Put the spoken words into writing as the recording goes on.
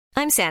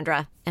I'm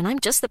Sandra, and I'm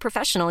just the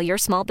professional your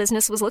small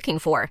business was looking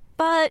for.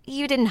 But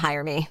you didn't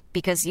hire me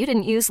because you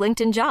didn't use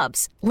LinkedIn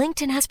Jobs.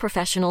 LinkedIn has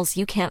professionals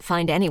you can't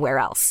find anywhere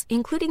else,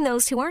 including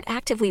those who aren't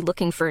actively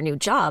looking for a new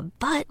job,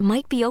 but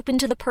might be open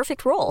to the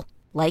perfect role,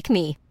 like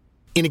me.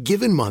 In a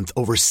given month,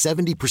 over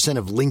 70%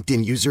 of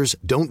LinkedIn users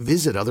don't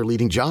visit other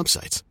leading job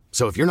sites.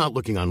 So if you're not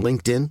looking on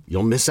LinkedIn,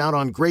 you'll miss out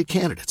on great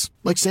candidates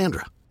like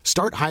Sandra.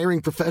 Start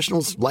hiring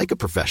professionals like a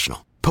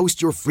professional.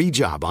 Post your free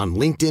job on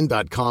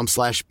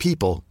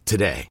linkedin.com/people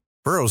today.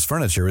 Burrow's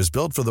furniture is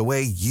built for the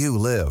way you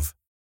live.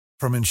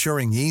 From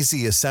ensuring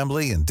easy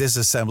assembly and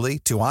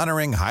disassembly to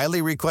honoring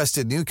highly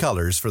requested new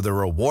colors for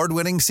their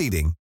award-winning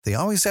seating, they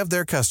always have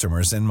their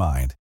customers in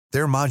mind.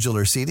 Their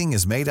modular seating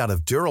is made out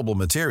of durable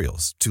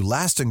materials to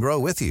last and grow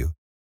with you.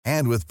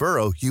 And with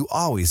Burrow, you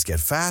always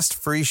get fast,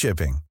 free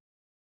shipping.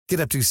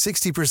 Get up to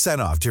 60%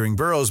 off during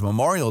Burrow's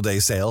Memorial Day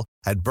sale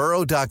at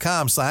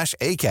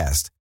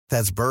burrow.com/ACAST.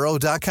 That's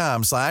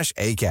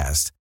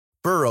burrow.com/ACAST.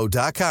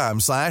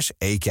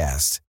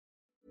 burrow.com/ACAST.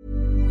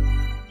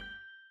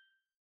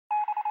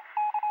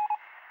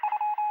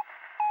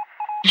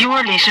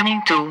 You're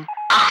listening to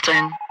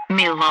Achtung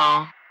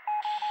Millwall.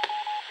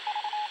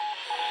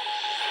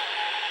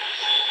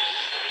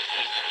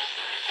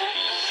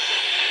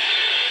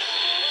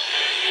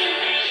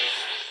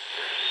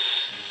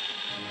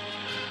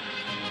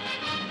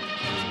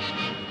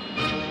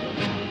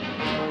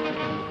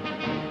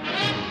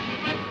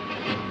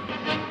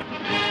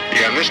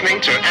 You're listening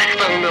to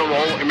Achtung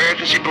Millwall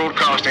Emergency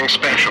Broadcasting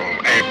Special,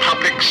 a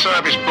public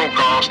service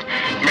broadcast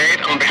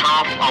made on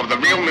behalf of the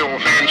Real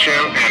Millwall Fan Show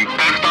and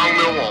Achtung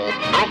Millwall,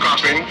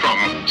 broadcasting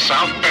from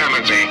South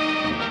Bermondsey.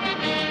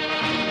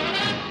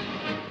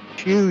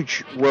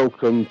 Huge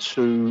welcome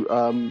to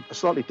a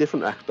slightly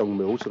different Achtung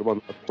Mill to the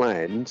one that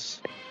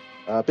plans.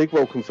 Big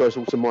welcome first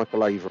of all to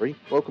Michael Avery.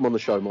 Welcome on the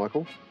show,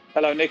 Michael.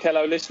 Hello, Nick.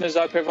 Hello, listeners.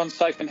 Hope everyone's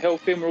safe and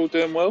healthy and we're all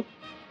doing well.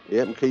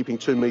 Yeah, and keeping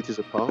 2 metres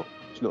apart.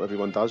 Not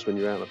everyone does when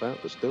you're out and about,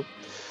 but still.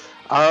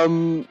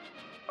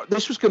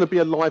 This was going to be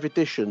a live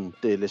edition,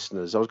 dear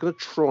listeners. I was going to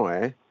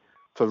try,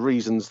 for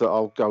reasons that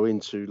I'll go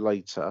into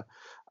later,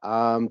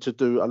 to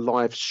do a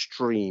live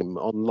stream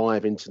on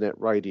live internet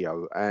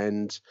radio.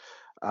 And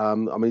I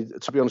mean,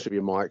 to be honest with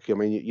you, Mike, I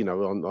mean, you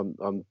know,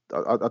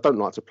 I don't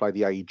like to play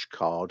the age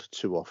card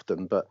too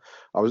often, but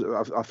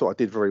I thought I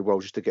did very well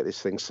just to get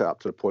this thing set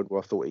up to the point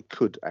where I thought it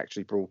could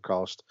actually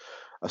broadcast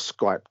a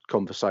Skype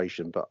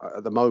conversation. But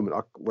at the moment,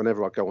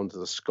 whenever I go onto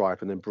the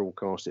Skype and then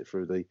broadcast it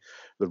through the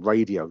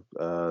radio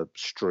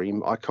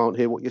stream, I can't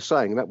hear what you're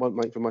saying. That won't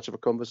make for much of a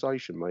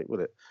conversation, mate,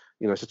 will it?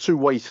 You know, it's a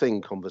two-way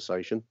thing,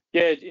 conversation.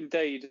 Yeah,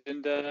 indeed.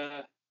 And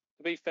to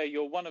be fair,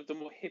 you're one of the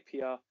more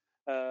hippier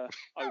over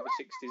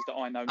 60s that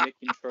I know, Nick,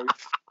 in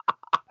truth.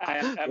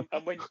 And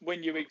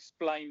when you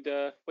explained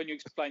the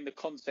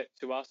concept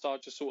to us, I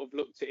just sort of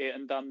looked at it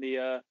and done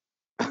the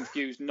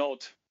confused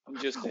nod and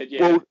just said,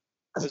 yeah. Well,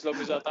 as long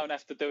as I don't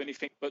have to do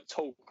anything but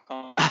talk,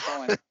 I'm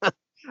fine.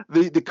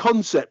 The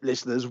concept,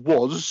 listeners,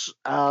 was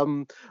I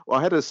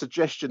had a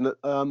suggestion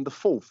that the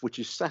 4th, which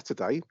is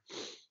Saturday,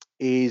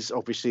 is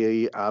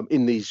obviously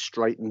in these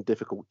straight and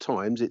difficult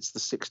times. It's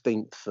the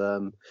 16th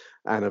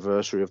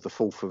anniversary of the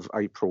 4th of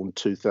April in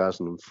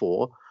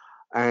 2004.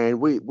 And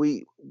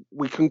we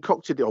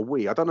concocted it, or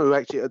I don't know,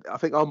 actually, I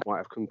think I might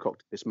have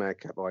concocted this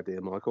madcap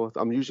idea, Michael.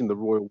 I'm using the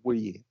royal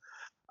we.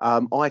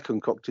 I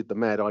concocted the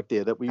mad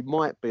idea that we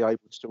might be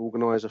able to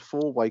organise a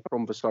 4-way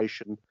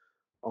conversation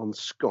on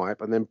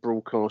Skype and then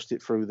broadcast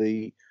it through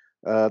the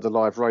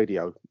live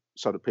radio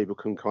so that people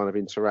can kind of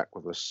interact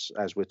with us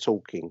as we're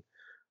talking.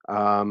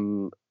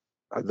 The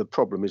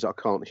problem is I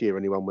can't hear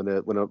anyone when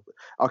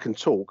I can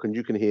talk and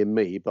you can hear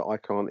me, but I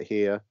can't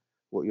hear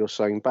what you're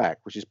saying back,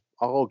 which is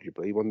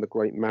arguably one of the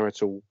great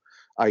marital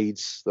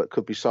aids that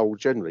could be sold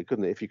generally,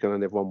 couldn't it, if you can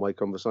only have one-way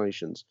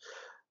conversations.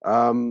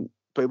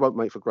 But it won't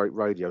make for great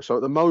radio. So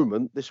at the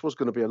moment, this was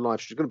going to be a live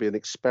show. It's going to be an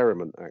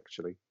experiment,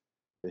 actually,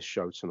 this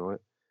show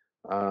tonight.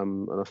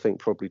 And I think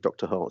probably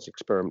Dr. Hart's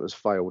experiment has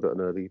failed at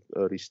an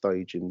early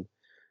stage in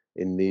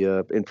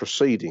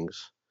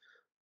proceedings.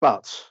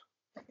 But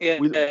yeah,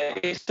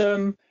 it's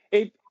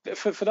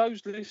for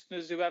those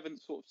listeners who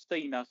haven't sort of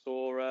seen us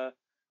or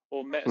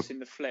met us in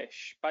the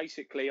flesh.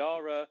 Basically,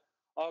 our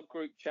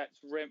group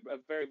chats are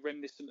very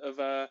reminiscent of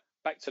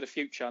Back to the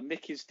Future.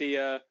 Nick is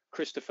the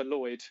Christopher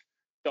Lloyd.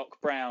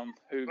 Doc Brown,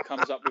 who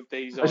comes up with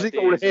these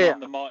ideas. I'm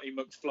the Marty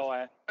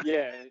McFly.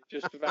 Yeah,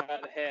 just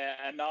without the hair.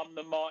 And I'm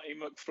the Marty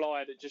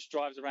McFly that just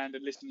drives around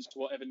and listens to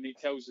whatever Nick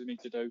tells me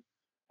to do.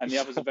 And the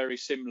others are very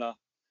similar.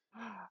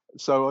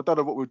 So I don't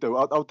know what we'll do.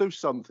 I'll do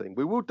something.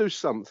 We will do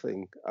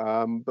something,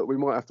 but we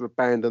might have to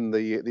abandon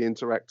the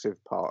interactive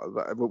part of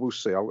that. We'll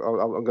see. I'm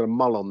going to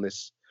mull on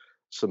this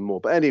some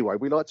more. But anyway,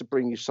 we like to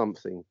bring you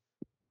something.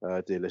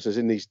 Dear listeners,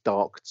 in these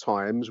dark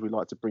times, we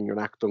like to bring you an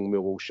Achtung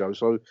Millwall show.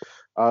 So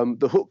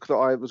the hook that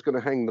I was going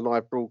to hang the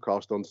live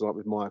broadcast on tonight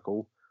with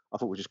Michael, I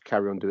thought we'd just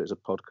carry on doing it as a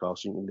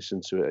podcast. You can listen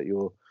to it at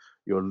your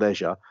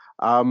leisure.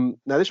 Now,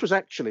 this was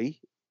actually,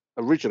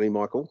 originally,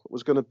 Michael,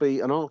 was going to be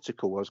an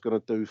article I was going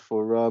to do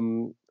for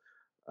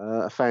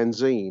a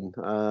fanzine.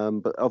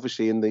 But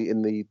obviously in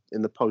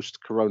the post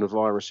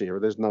coronavirus era,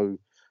 there's no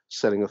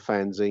selling of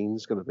fanzines.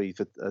 It's going to be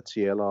for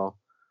TLR.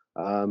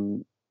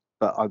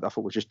 But I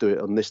thought we'd just do it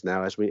on this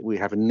now, as we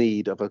have a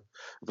need of a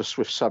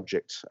swift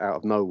subject out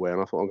of nowhere,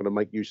 and I thought I'm going to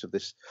make use of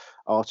this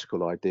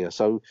article idea.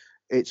 So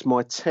it's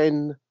my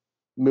 10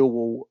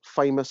 Millwall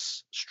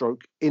famous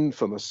stroke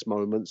infamous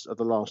moments of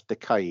the last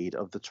decade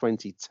of the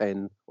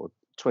 2010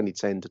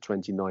 to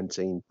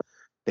 2019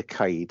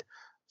 decade.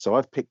 So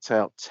I've picked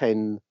out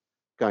 10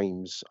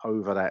 games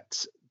over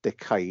that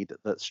decade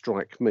that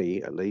strike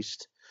me, at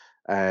least,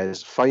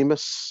 as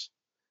famous,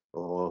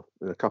 or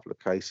in a couple of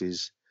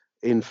cases,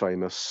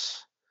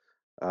 infamous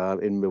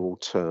in Millwall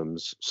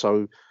terms.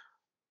 So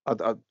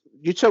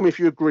you tell me if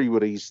you agree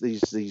with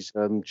these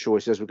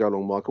choices as we go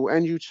along, Michael,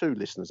 and you too,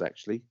 listeners,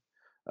 actually.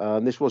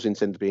 This was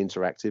intended to be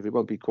interactive. It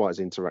won't be quite as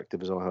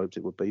interactive as I hoped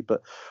it would be,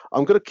 but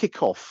I'm going to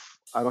kick off,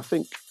 and I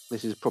think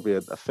this is probably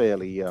a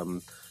fairly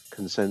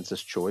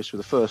consensus choice.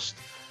 With the first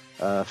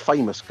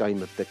famous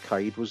game of the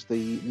decade was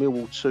the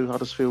Millwall 2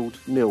 Huddersfield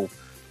 0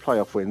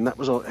 playoff win. That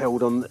was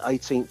held on the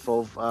 18th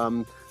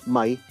of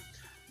May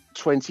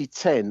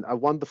 2010. A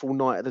wonderful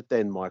night at the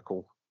Den,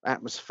 Michael.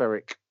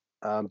 Atmospheric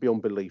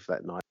beyond belief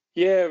that night.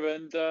 Yeah,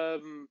 and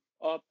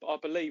I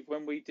believe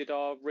when we did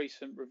our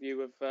recent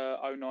review of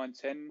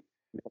 09-10,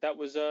 that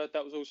was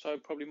also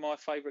probably my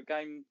favourite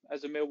game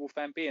as a Millwall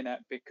fan being at,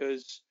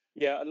 because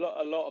a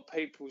lot of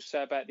people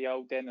say about the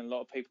old Den, and a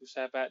lot of people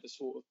say about the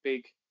sort of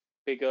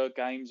bigger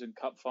games and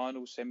cup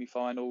finals,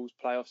 semi-finals,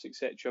 playoffs,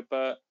 etc.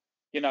 But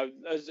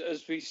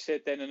as we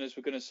said then, and as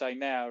we're going to say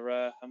now,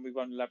 and we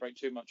won't elaborate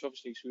too much,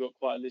 obviously, because we've got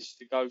quite a list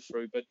to go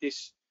through. But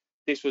this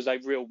was a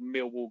real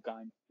Millwall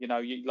game.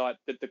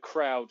 The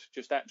crowd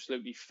just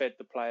absolutely fed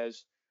the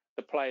players.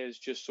 The players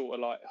just sort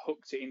of like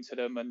hooked it into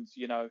them, and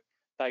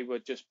they were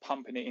just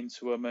pumping it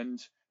into them. And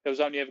there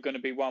was only ever going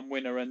to be one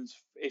winner. And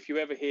if you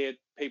ever hear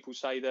people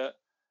say that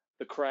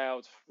the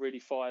crowd really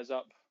fires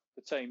up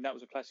the team, that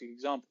was a classic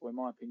example, in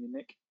my opinion,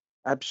 Nick.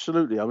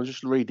 Absolutely. I was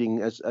just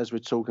reading, as we're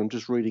talking, I'm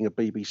just reading a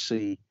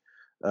BBC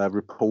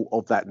report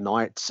of that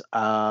night.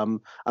 And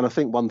I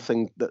think one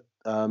thing that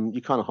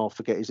you kind of half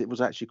forget is it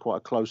was actually quite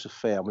a close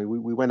affair. I mean,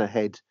 we went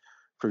ahead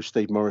through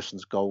Steve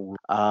Morrison's goal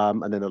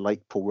and then a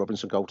late Paul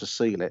Robinson goal to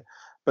seal it.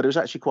 But it was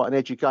actually quite an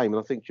edgy game. And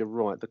I think you're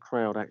right. The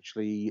crowd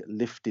actually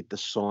lifted the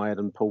side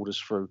and pulled us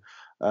through.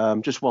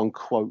 Just one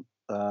quote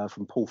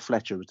from Paul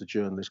Fletcher, who's the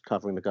journalist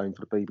covering the game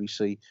for the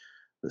BBC,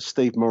 that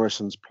Steve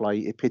Morrison's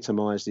play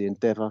epitomised the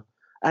endeavour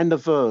and the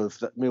verve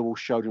that Millwall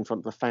showed in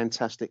front of the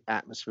fantastic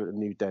atmosphere at the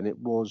New Den. It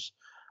was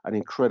an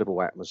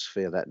incredible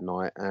atmosphere that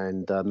night.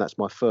 And that's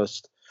my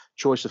first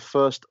choice of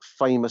first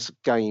famous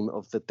game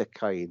of the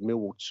decade.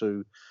 Millwall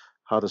 2,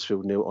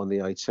 Huddersfield 0 on the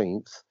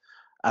 18th.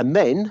 And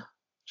then,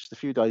 just a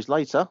few days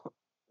later,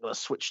 I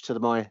switched to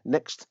my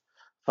next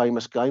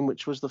famous game,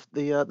 which was the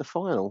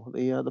final,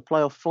 the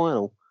playoff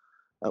final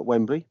at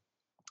Wembley,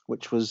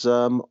 which was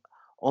on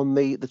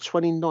the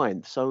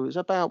 29th. So it was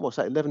about,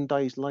 11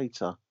 days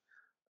later.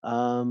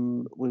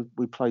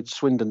 We played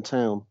Swindon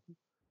Town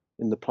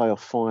in the playoff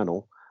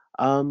final.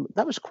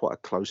 That was quite a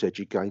close,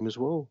 edgy game as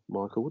well,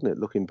 Michael, wasn't it?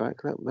 Looking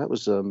back, that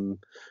was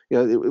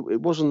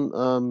it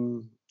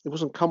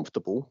wasn't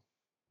comfortable.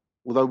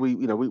 Although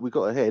we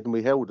got ahead and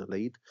we held the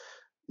lead.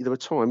 There were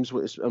times,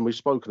 and we've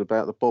spoken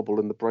about the bobble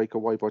and the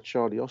breakaway by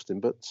Charlie Austin,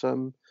 but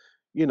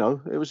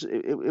it was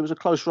a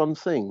close run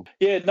thing.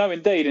 Yeah, no,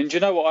 indeed. And do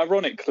you know what?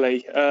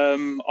 Ironically,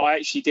 I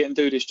actually didn't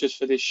do this just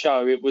for this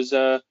show. It was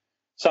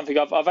something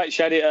I've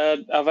actually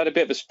had I've had a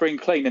bit of a spring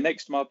cleaner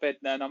next to my bed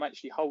now, and I'm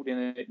actually holding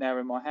it now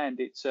in my hand.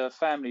 It's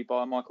Family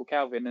by Michael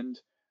Calvin, and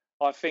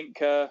I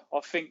think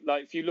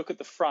like if you look at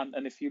the front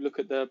and if you look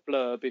at the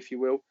blurb, if you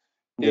will,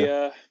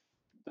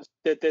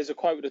 there's a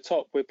quote at the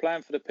top: "We're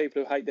playing for the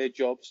people who hate their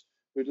jobs,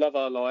 who love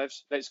our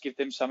lives. Let's give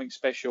them something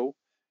special."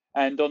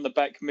 And on the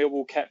back,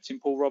 Millwall captain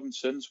Paul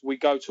Robinson's, "We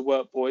go to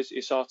work, boys.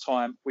 It's our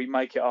time. We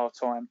make it our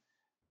time."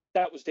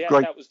 That was the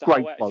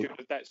whole attitude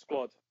of that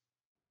squad.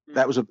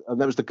 That was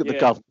the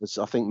governors.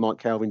 I think Mike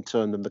Calvin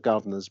termed them the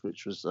governors,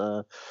 which was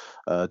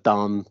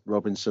Dunn,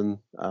 Robinson,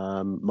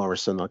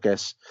 Morrison, I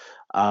guess.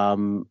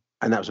 And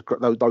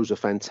those are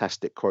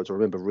fantastic quotes. I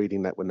remember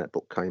reading that when that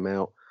book came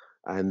out,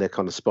 and they're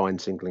kind of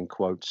spine-tingling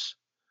quotes.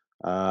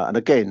 And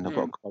again, I've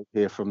got a quote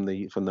here from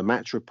the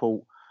match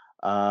report.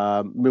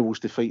 Millwall's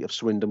defeat of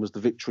Swindon was the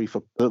victory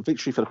for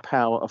the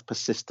power of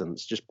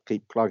persistence. Just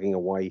keep plugging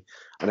away,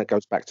 and it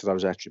goes back to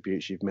those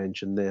attributes you've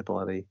mentioned there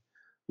by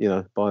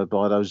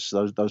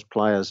those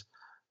players.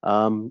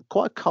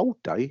 Quite a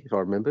cold day, if I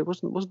remember. It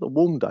wasn't a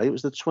warm day. It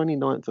was the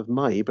 29th of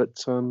May,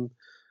 but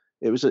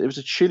it was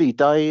a chilly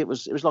day. It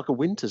was like a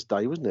winter's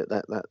day, wasn't it?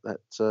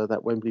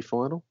 That Wembley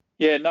final.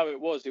 Yeah, no, it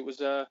was. It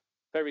was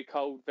very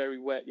cold, very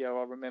wet. Yeah,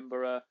 I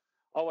remember. I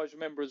always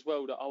remember as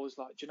well that I was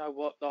like, do you know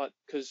what? Like,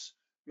 because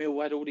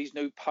Millwall had all these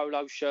new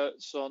polo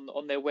shirts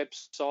on their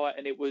website,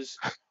 and it was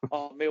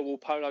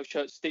Millwall polo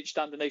shirt stitched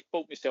underneath.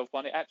 Bought myself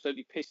one. It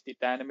absolutely pissed it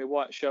down, and my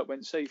white shirt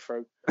went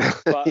see-through.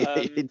 But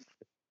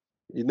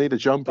You need a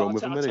jumper on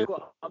with I'll them, tell innit?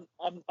 you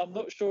what, I'm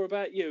not sure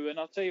about you, and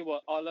I'll tell you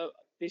what,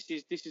 this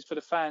is for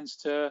the fans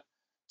to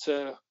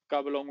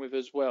go along with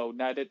as well.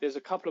 Now, there's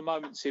a couple of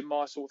moments in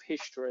my sort of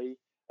history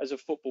as a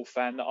football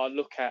fan that I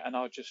look at and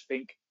I just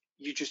think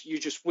you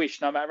just wish,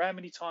 no matter how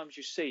many times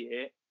you see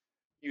it,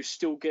 you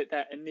still get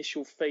that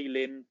initial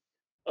feeling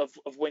of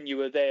when you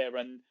were there.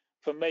 And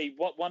for me,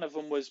 one of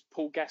them was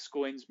Paul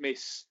Gascoigne's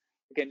miss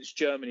against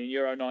Germany in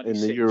Euro In the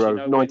 '96. Euro When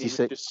he was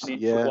 '96, just an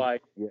inch yeah, away.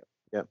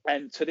 yeah.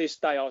 And to this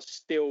day, I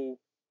still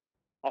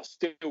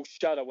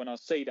shudder when I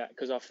see that,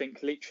 because I think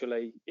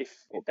literally if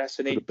that's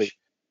an Could have been, inch.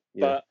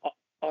 yeah. But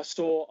I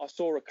saw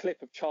a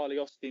clip of Charlie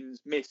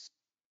Austin's miss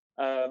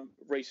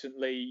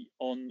recently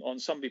on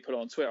somebody put it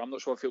on Twitter. I'm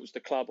not sure if it was the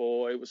club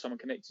or it was someone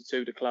connected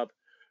to the club.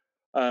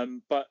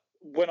 But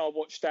when I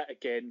watched that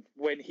again,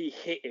 when he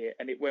hit it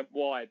and it went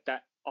wide,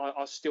 that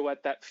I still had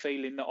that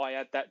feeling that I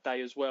had that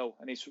day as well.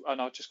 And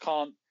I just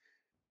can't.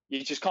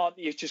 You just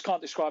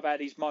can't describe how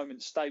these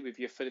moments stay with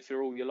you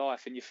for all your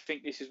life. And you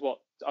think this is what,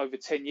 over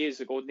 10 years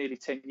ago, or nearly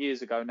 10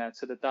 years ago now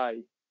to the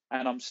day,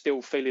 and I'm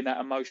still feeling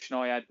that emotion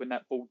I had when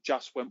that ball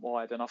just went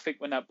wide. And I think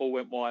when that ball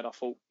went wide, I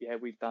thought, yeah,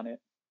 we've done it.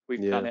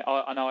 We've done it.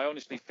 I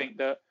honestly think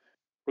that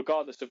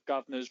regardless of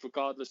governors,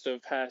 regardless of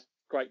how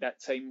great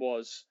that team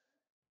was,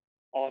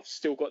 I've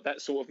still got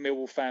that sort of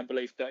Millwall fan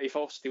belief that if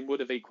Austin would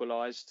have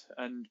equalised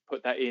and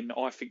put that in,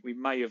 I think we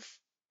may have,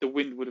 the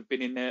wind would have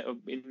been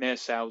in their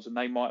sails, and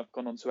they might have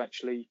gone on to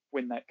actually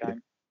win that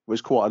game. It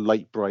was quite a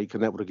late break,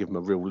 and that would have given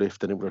them a real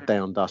lift, and it would have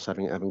downed us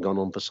having gone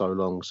on for so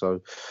long.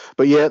 So,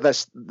 but yeah,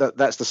 that's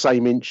the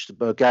same inch,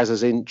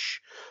 Gazza's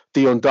inch,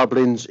 Dion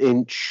Dublin's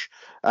inch,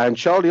 and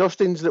Charlie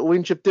Austin's little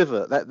inch of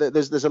divot.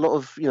 There's a lot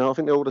of, I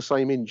think they're all the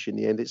same inch in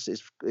the end. It's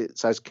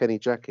as Kenny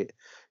Jackett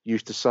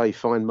used to say,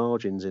 fine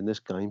margins in this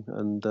game,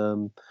 and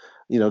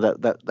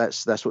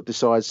that's what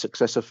decides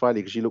success or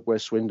failure. Because you look where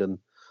Swindon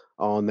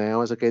are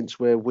now as against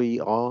where we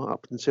are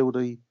up until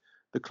the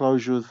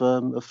closure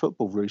of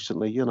football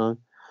recently,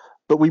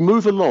 But we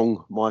move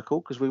along,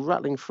 Michael, because we're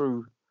rattling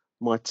through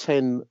my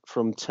 10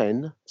 from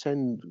 10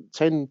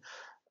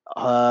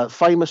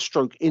 famous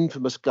stroke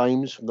infamous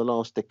games from the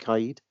last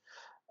decade.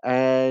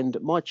 And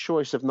my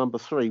choice of number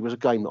 3 was a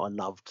game that I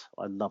loved.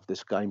 I loved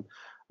this game.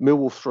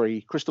 Millwall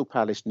 3, Crystal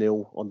Palace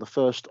 0 on the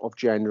 1st of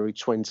January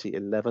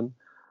 2011.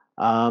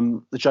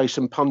 The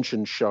Jason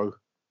Puncheon show,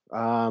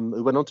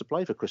 who went on to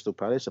play for Crystal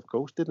Palace, of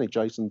course, didn't he,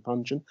 Jason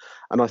Puncheon?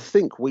 And I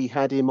think we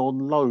had him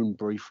on loan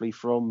briefly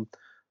from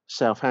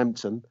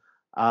Southampton.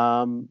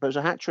 But it was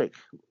a hat trick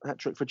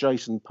for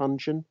Jason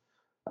Puncheon,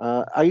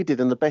 aided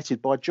and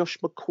abetted by Josh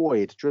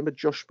McQuoid. Do you remember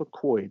Josh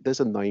McQuoid? There's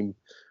a name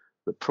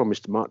that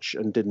promised much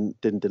and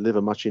didn't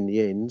deliver much in the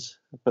end.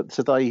 But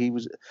today he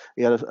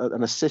had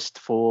an assist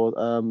for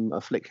a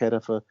flick header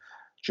for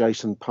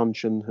Jason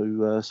Puncheon,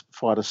 who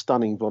fired a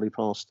stunning volley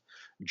past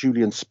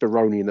Julian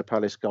Spironi in the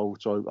Palace goal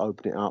to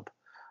open it up.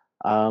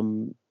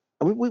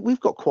 We've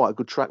got quite a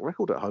good track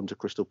record at home to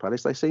Crystal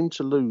Palace. They seem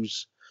to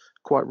lose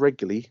quite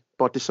regularly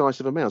by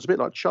decisive amounts. A bit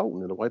like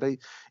Charlton in a way.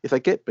 If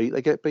they get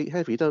beat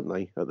heavy, don't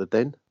they, at the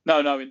Den? No,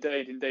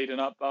 indeed. And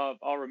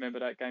I remember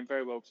that game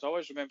very well, because I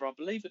always remember, I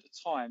believe at the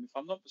time, if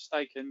I'm not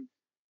mistaken,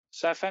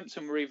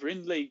 Southampton were either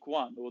in League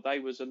One or they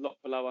was a lot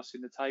below us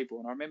in the table.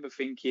 And I remember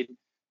thinking,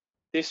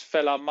 this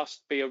fella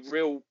must be a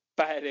real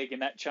bad egg in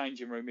that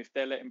changing room if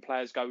they're letting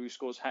players go who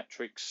scores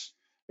hat-tricks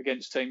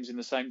against teams in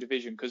the same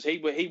division, because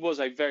he was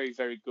a very,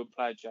 very good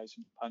player,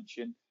 Jason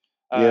Puncheon.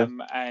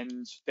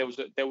 And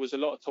there was a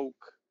lot of talk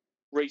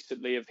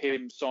recently of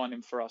him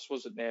signing for us,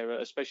 wasn't there?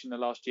 Especially in the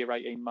last year,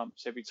 18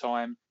 months, every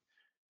time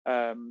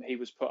he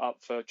was put up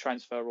for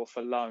transfer or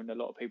for loan, a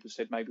lot of people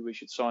said maybe we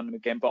should sign him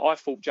again. But I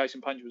thought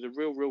Jason Puncheon was a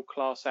real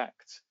class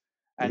act,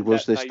 and he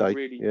was this day.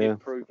 Really did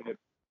prove it.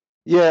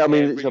 Yeah, I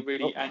mean,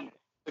 really, and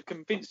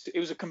it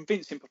was a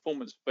convincing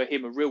performance for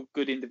him, a real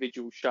good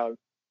individual show.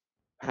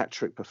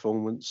 Hat-trick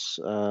performance,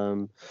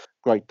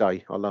 great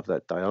day. I love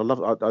that day.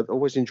 I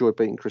always enjoy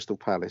beating Crystal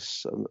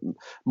Palace,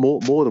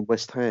 more than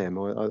West Ham.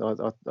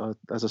 I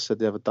as I said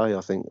the other day,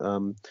 I think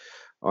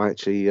I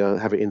actually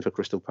have it in for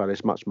Crystal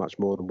Palace much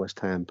more than West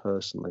Ham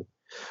personally.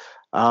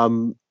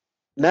 Now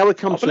it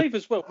comes. I believe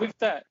as well with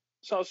that.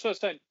 So I was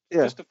first saying,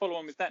 just to follow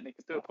on with that, Nick,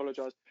 I do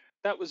apologise.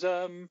 That was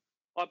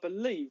I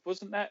believe,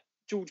 wasn't that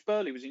George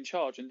Burley was in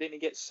charge, and didn't he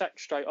get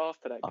sacked straight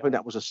after that game? I think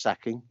that was a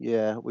sacking.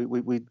 Yeah, we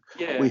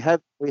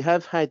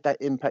have had that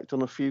impact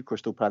on a few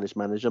Crystal Palace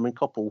managers. I mean,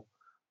 Koppel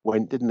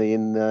went, didn't he?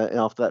 In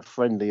after that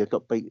friendly, he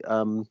got beat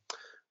 6-0.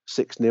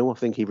 I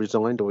think he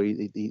resigned, or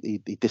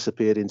he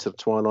disappeared into the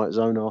twilight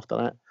zone after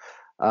that.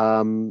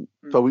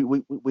 But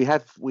we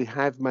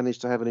have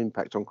managed to have an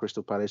impact on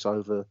Crystal Palace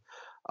over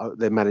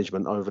their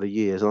management over the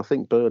years, and I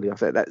think Burley. I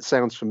think that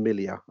sounds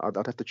familiar. I'd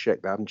have to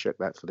check that. I haven't checked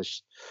that for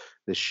this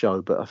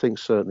show, but I think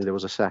certainly there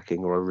was a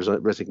sacking or a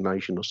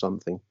resignation or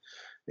something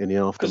in the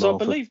aftermath. Because I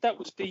believe that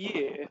was the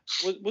year.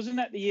 Wasn't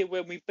that the year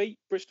when we beat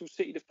Bristol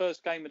City the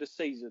first game of the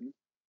season,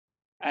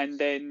 and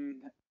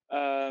then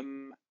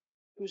who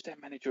was their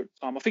manager at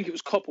the time? I think it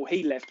was Koppel.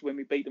 He left when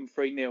we beat them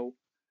 3-0.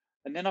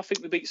 And then I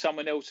think we beat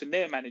someone else, and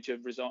their manager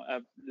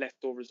left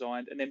or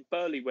resigned, and then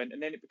Burley went,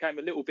 and then it became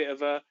a little bit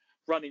of a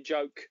running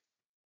joke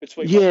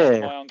between my dad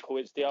and my uncle.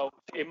 It's the old,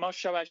 it must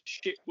show how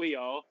shit we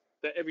are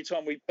that every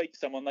time we beat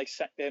someone, they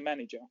sack their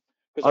manager.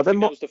 Because I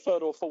think that was the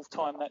third or fourth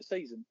time that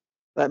season.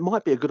 That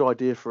might be a good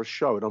idea for a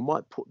show, and I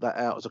might put that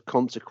out as a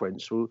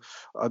consequence.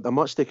 I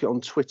might stick it on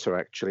Twitter,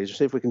 actually, to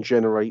see if we can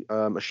generate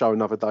a show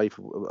another day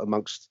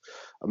amongst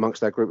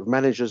that group of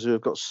managers who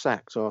have got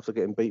sacked after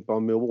getting beat by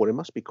Millwall. There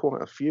must be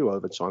quite a few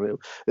over time.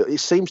 It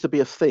seems to be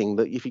a thing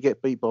that if you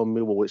get beat by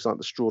Millwall, it's like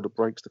the straw that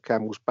breaks the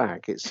camel's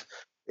back. It's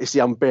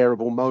the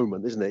unbearable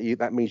moment, isn't it?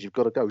 That means you've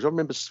got to go. Because I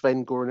remember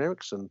Sven-Göran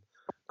Eriksson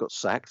got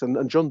sacked,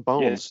 and John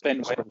Barnes.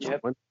 Yeah,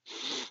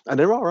 and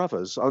there are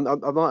others. I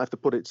might have to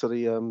put it to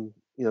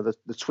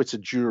the Twitter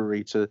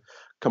jury to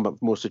come up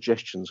with more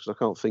suggestions, because I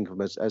can't think of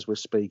them as we're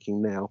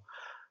speaking now.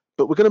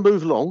 But we're going to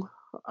move along.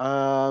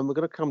 We're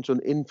going to come to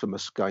an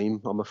infamous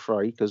game, I'm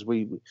afraid, because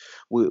we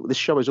this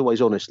show is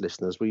always honest,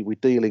 listeners. We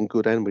deal in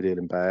good and we deal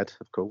in bad,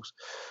 of course.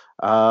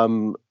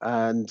 And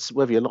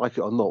whether you like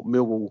it or not,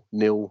 Millwall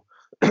 0,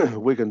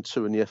 Wigan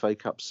 2 in the FA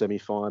Cup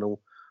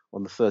semi-final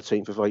on the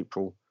 13th of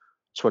April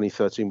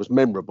 2013 was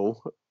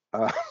memorable,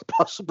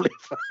 possibly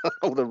for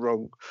all the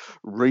wrong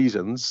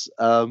reasons.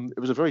 It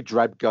was a very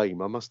drab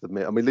game, I must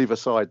admit. I mean, leave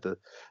aside the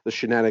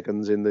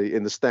shenanigans in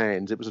the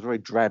stands. It was a very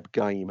drab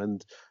game,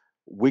 and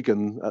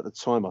Wigan at the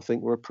time, I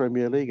think, were a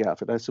Premier League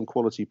outfit. They had some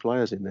quality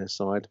players in their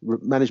side,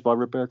 managed by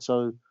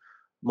Roberto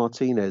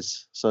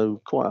Martinez.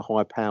 So quite a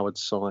high-powered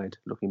side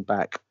looking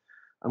back,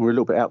 and we were a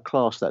little bit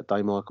outclassed that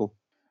day, Michael.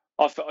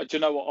 Do you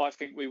know what? I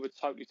think we were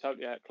totally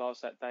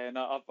outclassed that day, and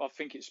I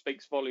think it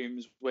speaks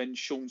volumes when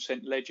Sean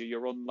St. Ledger,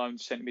 your on-loan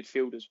centre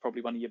midfielder, is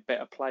probably one of your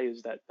better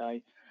players that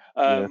day.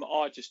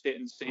 I just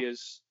didn't see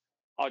us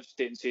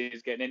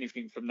getting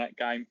anything from that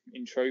game,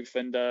 in truth,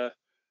 and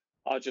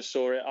I just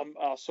saw it.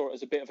 I saw it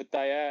as a bit of a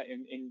day out.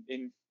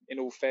 In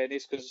all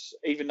fairness, because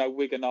even though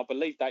Wigan, I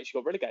believe, they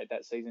actually got relegated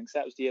that season, because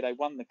that was the year they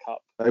won the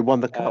cup. They won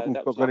the cup and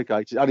got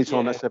relegated. Only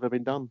time that's ever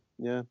been done.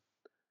 Yeah.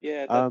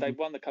 Yeah, they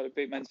won the cup,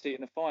 beat Man City in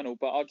the final.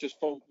 But I just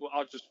thought,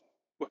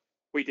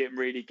 we didn't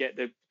really get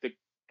the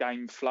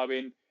game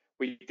flowing.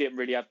 We didn't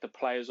really have the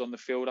players on the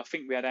field. I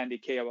think we had Andy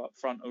Keogh up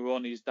front, who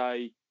on his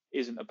day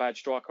isn't a bad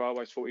striker. I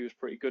always thought he was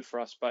pretty good for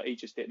us, but he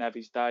just didn't have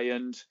his day.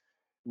 And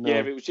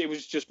it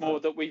was just more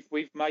that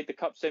we've made the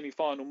cup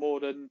semi-final more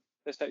than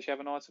let's actually have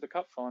an eye to the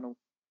cup final.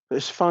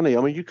 It's funny.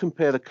 I mean, you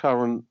compare our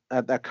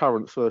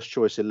current first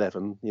choice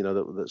 11. You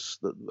know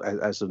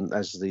as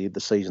the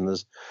season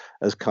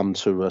has come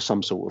to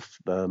some sort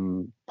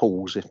of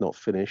pause, if not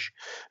finish.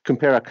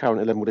 Compare our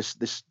current 11 with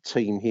this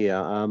team here.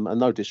 And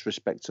no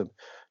disrespect to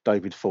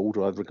David Ford,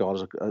 who I regard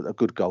as a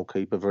good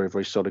goalkeeper, very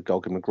very solid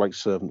goalkeeper, a great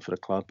servant for the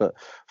club. But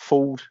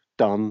Ford,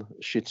 Dunn,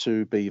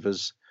 Shitu,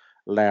 Beavers,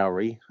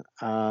 Lowry.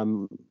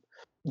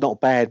 Not a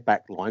bad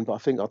back line, but I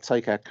think I'd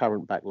take our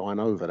current back line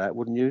over that,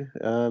 wouldn't you,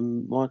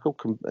 Michael?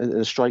 In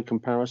a straight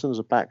comparison, as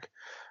a back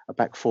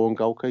four and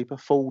goalkeeper,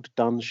 Ford,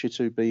 Dunn,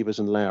 Shitu, Beavers,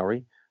 and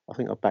Lowry. I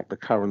think I'd back the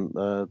current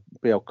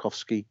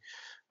Bielkowski,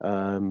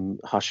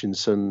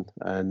 Hutchinson,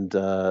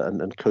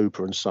 and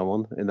Cooper, and so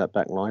on in that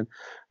back line.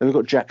 Then we've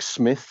got Jack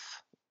Smith,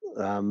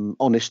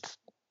 honest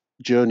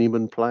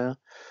journeyman player.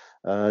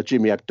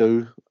 Jimmy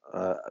Abdu,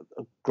 a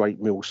great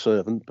Mill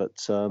servant, but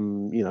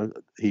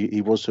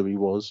he was who he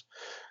was.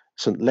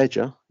 St.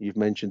 Ledger, you've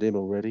mentioned him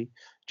already.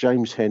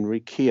 James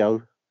Henry,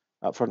 Keogh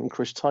up front, and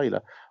Chris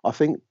Taylor. I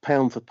think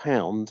pound for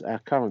pound, our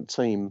current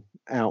team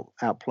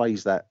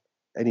outplays that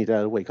any day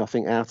of the week. I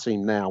think our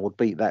team now would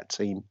beat that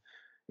team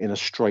in a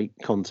straight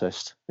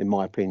contest, in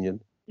my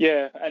opinion.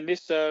 Yeah, and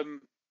this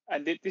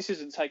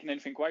isn't taking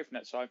anything away from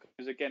that side,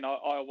 because again, I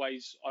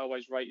always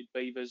rated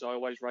Beavers. I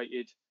always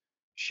rated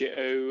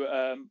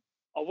Shitu.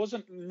 I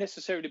wasn't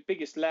necessarily the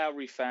biggest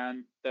Lowry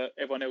fan that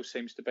everyone else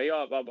seems to be.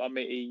 I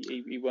mean,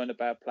 he weren't a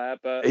bad player,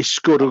 but he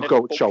scored a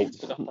goal jolt.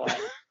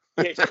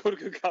 Yeah, he scored a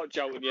good goal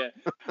jolt. Yeah,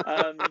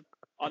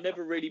 I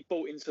never really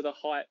bought into the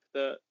hype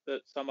that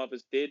some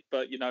others did,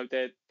 but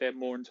they're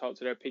more entitled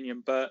to their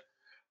opinion. But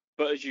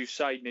as you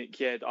say, Nick,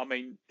 yeah, I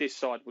mean, this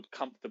side would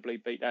comfortably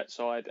beat that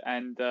side,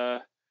 and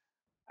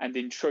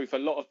in truth, a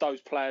lot of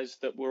those players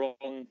that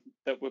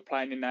were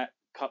playing in that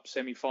Cup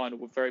semi-final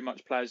were very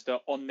much players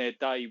that on their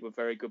day were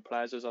very good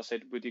players, as I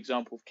said, with the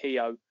example of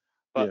Keogh,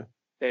 but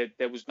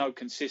there was no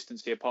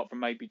consistency apart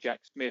from maybe Jack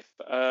Smith,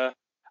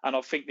 and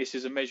I think this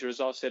is a measure, as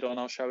I said on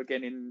our show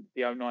again in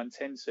the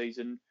 09-10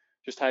 season,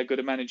 just how good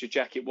a manager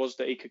Jack it was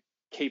that he could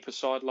keep a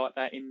side like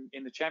that in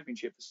the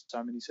Championship for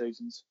so many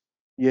seasons.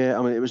 Yeah,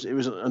 I mean, it was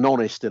an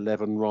honest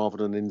 11 rather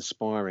than an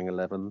inspiring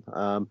 11,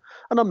 and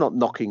I'm not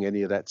knocking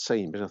any of that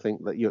team, but I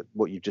think that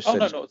what you've just said.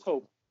 No, not at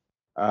all.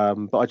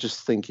 But I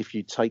just think if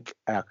you take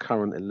our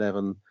current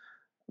 11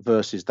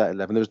 versus that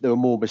 11, there were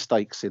more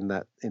mistakes in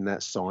that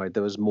side.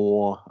 There was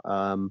more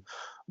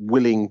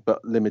willing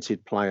but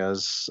limited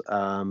players,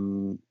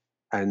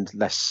 and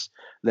less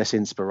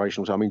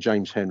inspirational. So, I mean,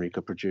 James Henry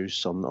could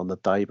produce on the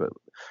day, but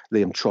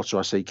Liam Trotter,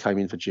 I see, came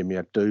in for Jimmy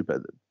Abdu.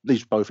 But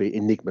these both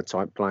enigma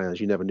type players.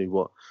 You never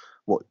knew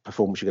what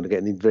performance you're going to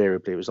get, and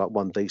invariably it was like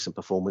one decent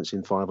performance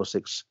in 5 or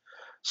 6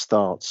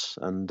 starts.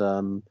 And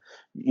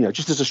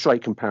just as a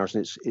straight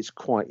comparison, it's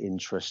quite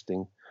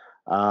interesting.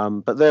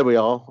 But there we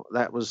are.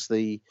 That was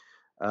the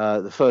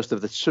first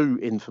of the 2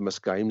 infamous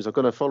games. I'm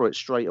going to follow it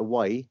straight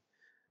away.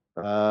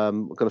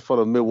 I'm going to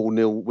follow Millwall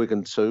 0,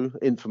 Wigan 2.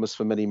 Infamous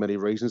for many, many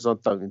reasons. I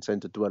don't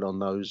intend to dwell on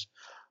those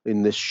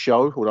in this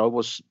show, although I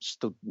was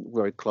still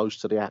very close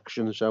to the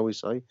action, shall we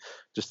say,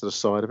 just to the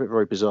side of it.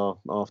 Very bizarre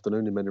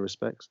afternoon in many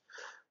respects.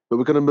 But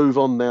we're going to move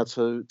on now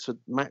to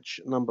match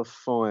number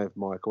 5,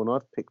 Michael. And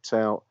I've picked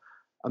out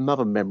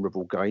another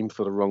memorable game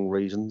for the wrong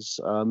reasons.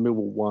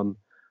 Millwall 1,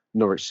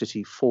 Norwich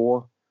City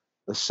 4.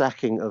 The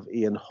sacking of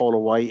Ian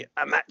Holloway.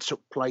 And that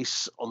took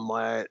place on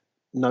my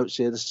notes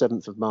here, the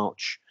 7th of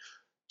March,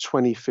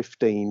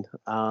 2015.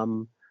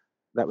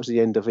 That was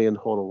the end of Ian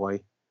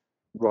Holloway,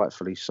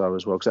 rightfully so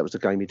as well, because that was the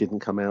game he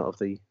didn't come out of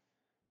the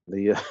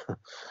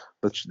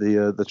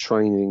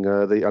training,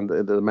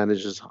 the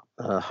manager's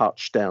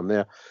hutch down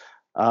there.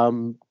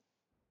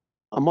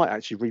 I might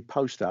actually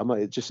repost that. I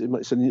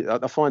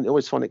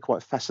always find it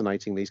quite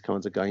fascinating, these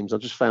kinds of games. I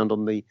just found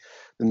on the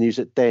news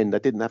at Den, they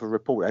didn't have a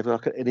report. They had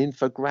like an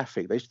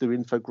infographic. They used to do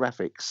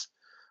infographics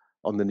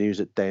on the news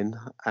at Den,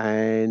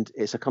 and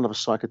it's a kind of a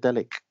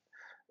psychedelic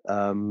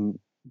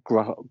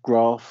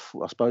graph,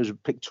 I suppose, a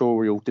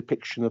pictorial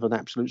depiction of an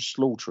absolute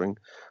slaughtering.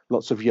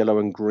 Lots of yellow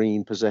and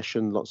green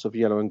possession, lots of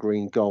yellow and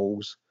green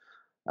goals,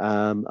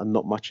 and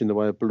not much in the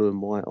way of blue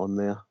and white on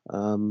there.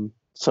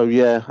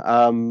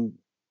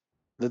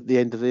 The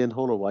end of Ian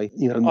Holloway.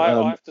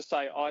 I have to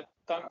say, I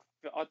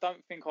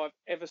don't think I've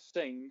ever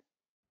seen,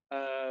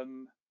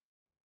 and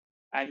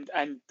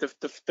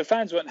the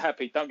fans weren't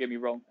happy. Don't get me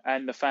wrong,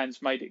 and the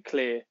fans made it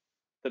clear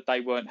that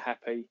they weren't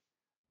happy.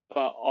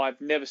 But I've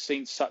never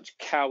seen such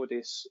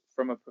cowardice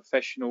from a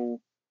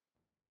professional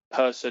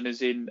person,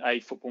 as in a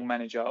football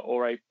manager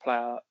or a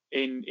player,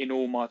 in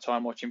all my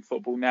time watching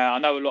football. Now, I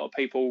know a lot of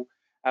people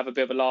have a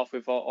bit of a laugh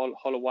with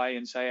Holloway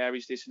and say, how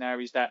is this and how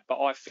is that?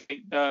 But I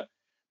think that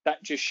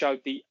just showed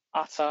the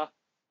utter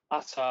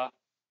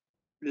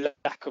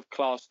lack of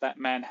class that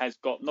man has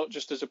got, not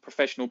just as a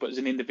professional, but as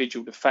an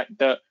individual. The fact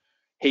that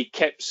he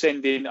kept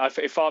sending,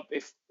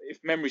 if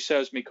memory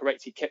serves me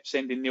correct, he kept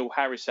sending Neil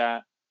Harris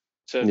out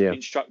to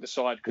instruct the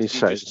side, because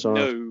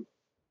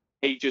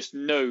he just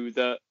knew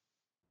that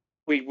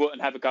we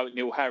wouldn't have a go at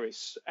Neil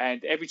Harris.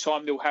 And every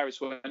time Neil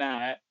Harris went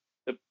out,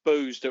 the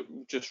boos that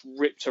just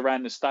ripped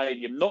around the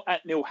stadium, not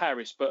at Neil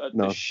Harris, but at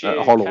the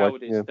sheer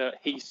cowardice that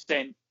he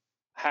sent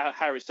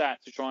Harris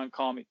out to try and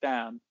calm it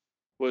down,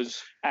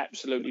 was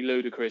absolutely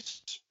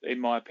ludicrous, in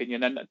my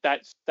opinion. And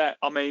that's that.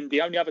 I mean,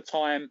 the only other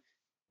time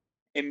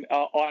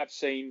I've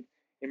seen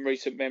in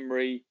recent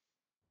memory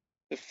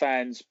the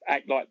fans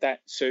act like that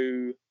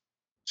to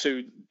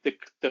the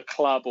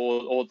club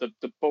or the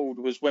board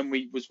was when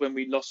we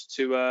lost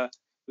to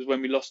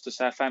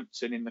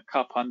Southampton in the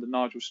cup under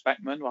Nigel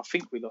Spackman. I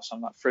think we lost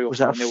something like 3 or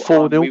 4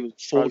 nil.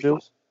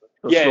 4-0?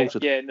 Yeah, in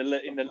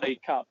the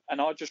League Cup.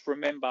 And I just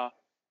remember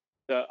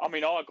that. I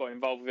mean, I got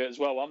involved with it as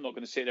well. I'm not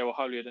going to sit there all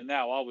holier than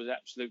thou. I was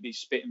absolutely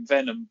spitting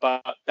venom,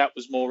 but that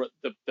was more at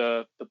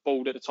the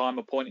board at the time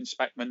appointing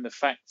Spackman. The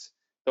fact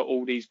that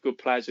all these good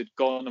players had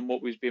gone and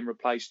what was being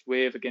replaced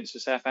with against the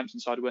Southampton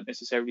side who weren't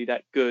necessarily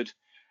that good.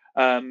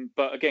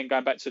 But again,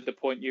 going back to the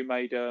point you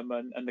made and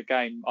the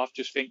game, I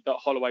just think that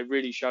Holloway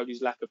really showed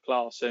his lack of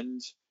class. And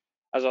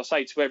as I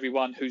say to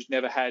everyone who's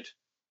never had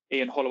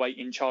Ian Holloway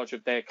in charge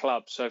of their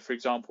club, so for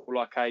example,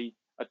 like a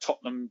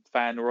Tottenham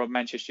fan or a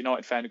Manchester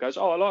United fan who goes,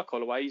 oh, I like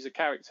Holloway, he's a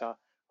character.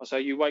 I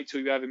say, you wait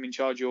till you have him in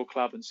charge of your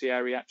club and see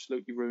how he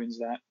absolutely ruins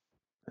that.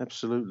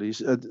 Absolutely.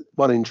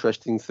 One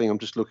interesting thing, I'm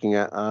just looking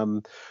at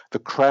the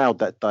crowd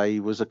that day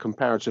was a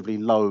comparatively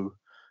low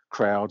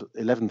crowd,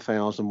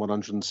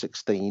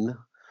 11,116.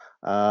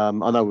 I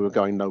know we were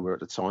going nowhere at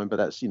the time, but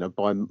that's,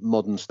 by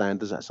modern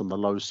standards, that's on the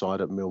low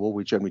side at Millwall.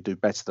 We generally do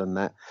better than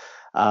that.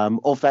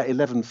 Of that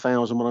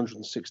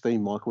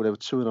 11,116, Michael, there were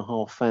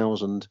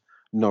 2,500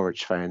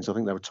 Norwich fans. I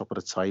think they were top of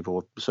the table,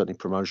 or certainly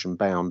promotion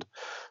bound.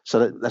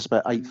 So that's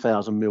about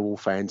 8,000 Millwall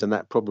fans, and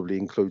that probably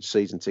includes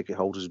season ticket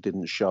holders who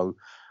didn't show.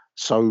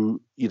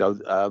 So,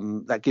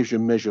 that gives you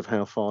a measure of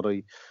how far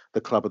the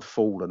club had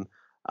fallen.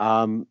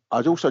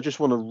 I'd also just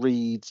want to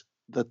read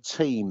the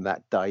team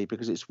that day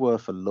because it's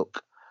worth a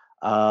look.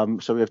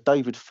 So we have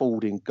David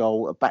Ford in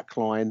goal, a back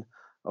line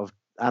of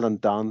Alan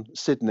Dunn,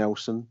 Sid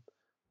Nelson,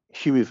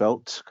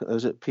 Huivelt.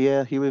 Is it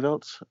Pierre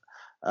Huivelt?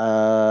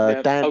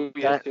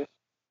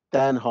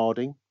 Dan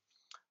Harding.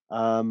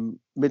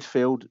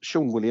 Midfield,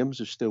 Sean Williams,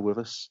 who's still with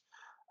us.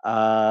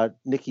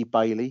 Nicky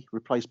Bailey,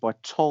 replaced by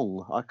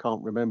Tong. I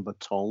can't remember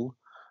Tong.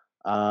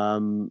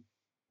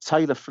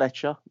 Taylor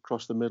Fletcher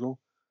across the middle.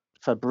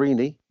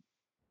 Fabrini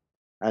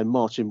and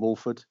Martin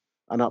Wolford.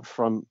 And up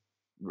front,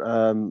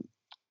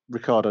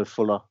 Ricardo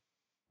Fuller,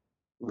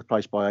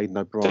 replaced by Aidan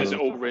O'Brien. Says it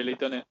all, really,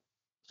 doesn't it?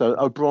 So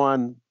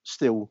O'Brien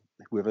still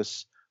with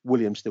us,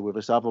 Williams still with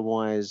us.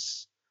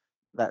 Otherwise,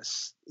 that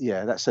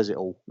says it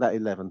all. That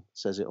 11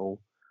 says it all.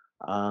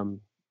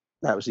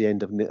 that was the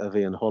end of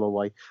Ian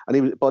Holloway. And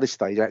he was, by this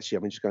stage, actually,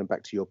 I mean, just going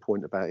back to your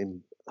point about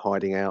him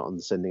hiding out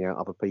and sending out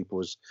other people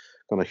as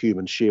kind of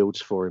human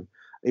shields for him,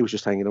 he was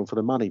just hanging on for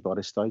the money by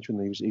this stage, and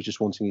he was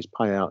just wanting his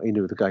payout. He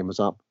knew the game was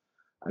up,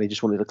 and he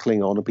just wanted to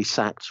cling on and be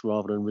sacked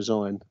rather than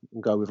resign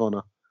and go with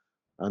honour.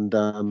 And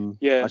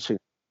I think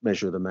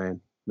measure of the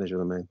man.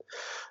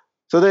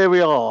 So there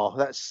we are.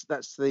 That's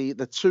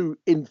the two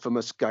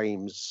infamous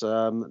games,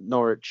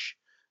 Norwich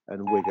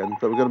and Wigan.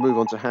 But we're going to move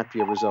on to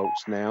happier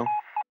results now.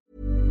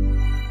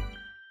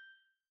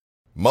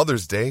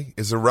 Mother's Day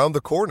is around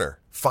the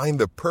corner. Find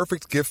the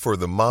perfect gift for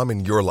the mom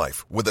in your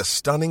life with a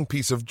stunning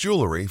piece of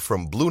jewelry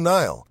from Blue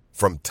Nile.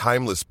 From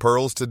timeless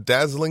pearls to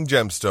dazzling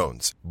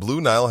gemstones,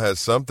 Blue Nile has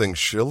something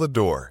she'll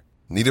adore.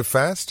 Need it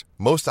fast?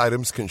 Most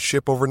items can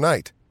ship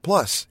overnight.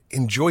 Plus,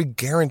 enjoy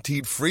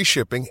guaranteed free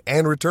shipping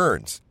and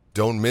returns.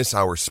 Don't miss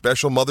our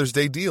special Mother's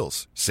Day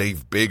deals.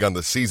 Save big on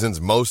the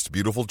season's most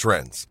beautiful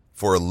trends.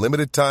 For a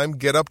limited time,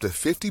 get up to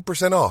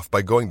 50% off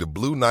by going to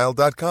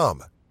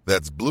BlueNile.com.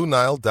 That's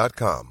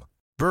BlueNile.com.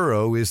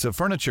 Burrow is a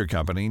furniture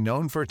company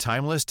known for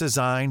timeless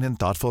design and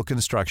thoughtful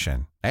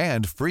construction,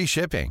 and free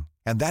shipping,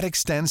 and that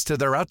extends to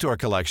their outdoor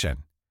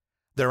collection.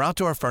 Their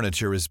outdoor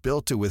furniture is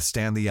built to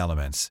withstand the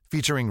elements,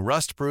 featuring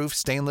rust-proof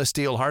stainless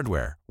steel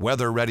hardware,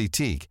 weather-ready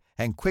teak,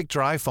 and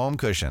quick-dry foam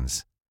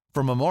cushions.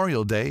 For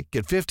Memorial Day,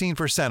 get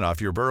 15%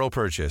 off your Burrow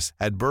purchase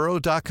at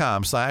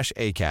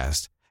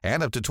burrow.com/ACAST,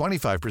 and up to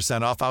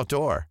 25% off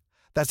outdoor.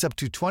 That's up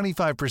to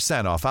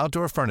 25% off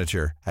outdoor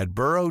furniture at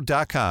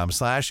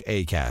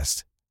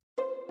burrow.com/ACAST.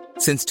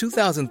 Since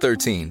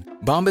 2013,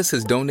 Bombas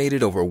has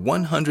donated over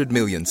 100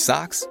 million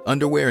socks,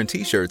 underwear, and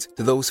T-shirts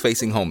to those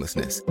facing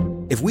homelessness.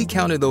 If we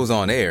counted those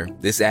on air,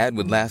 this ad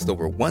would last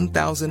over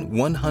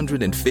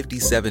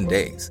 1,157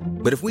 days.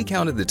 But if we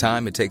counted the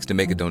time it takes to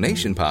make a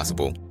donation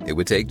possible, it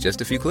would take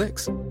just a few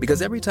clicks.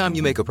 Because every time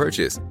you make a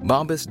purchase,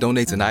 Bombas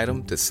donates an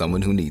item to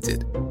someone who needs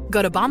it.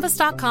 Go to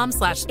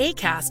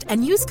bombas.com/ACAST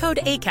and use code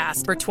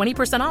ACAST for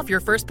 20% off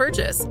your first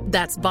purchase.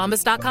 That's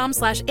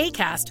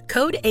bombas.com/ACAST,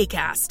 code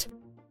ACAST.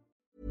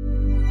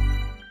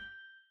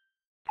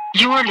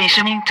 You're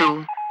listening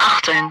to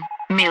Achten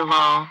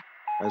Millwall.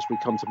 As we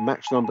come to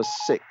match number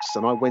 6,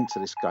 and I went to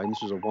this game.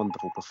 This was a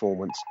wonderful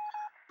performance.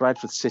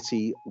 Bradford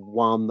City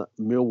 1,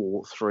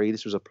 Millwall 3.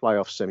 This was a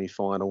playoff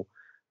semi-final.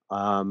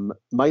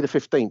 May the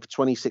 15th,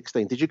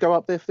 2016. Did you go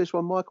up there for this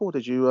one, Michael?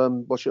 Did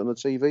you watch it on the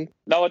TV?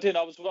 No, I didn't.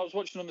 I was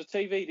watching on the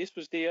TV. This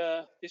was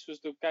the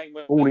game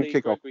where Morning Lee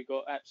kickoff. Gregory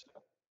got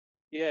absolute.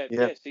 Yes.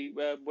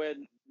 Where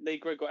Lee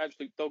Gregory got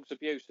absolute dog's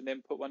abuse and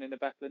then put one in the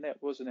back of the net,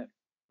 wasn't it?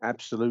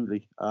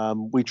 Absolutely.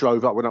 We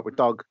drove up, went up with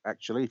Doug,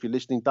 actually. If you're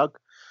listening, Doug,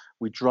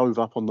 we drove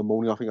up on the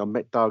morning. I think I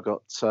met Doug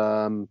at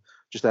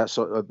just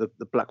outside the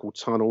Blackwall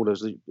Tunnel.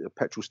 There's a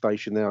petrol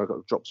station there. I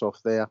got dropped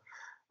off there.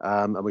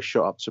 And we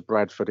shot up to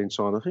Bradford in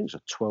time. I think it was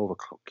a 12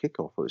 o'clock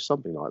kickoff. It was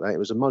something like that. It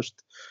was a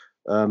most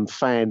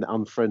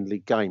fan-unfriendly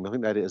game. I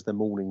think they had it as their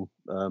morning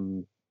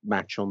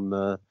match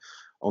on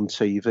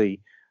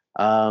TV.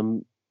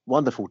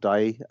 Wonderful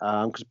day,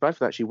 because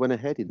Bradford actually went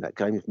ahead in that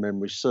game, if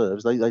memory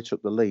serves. They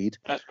took the lead.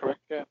 That's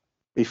correct, yeah.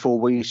 Before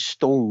we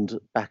stormed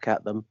back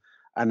at them.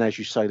 And as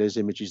you say, there's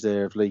images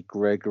there of Lee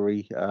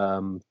Gregory.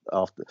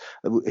 After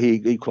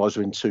he equalised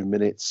within 2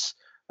 minutes.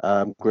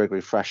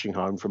 Gregory thrashing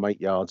home from 8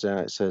 yards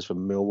out, it says,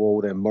 from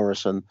Millwall. Then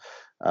Morrison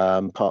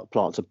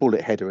plants a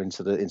bullet header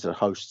into the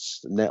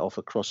host's net off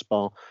a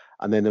crossbar.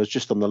 And then there was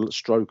just on the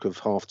stroke of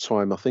half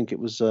time, I think it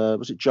was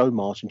it Joe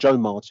Martin? Joe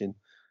Martin.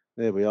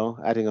 There we are,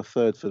 adding a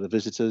third for the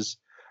visitors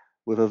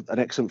with an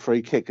excellent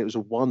free kick. It was a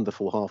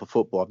wonderful half of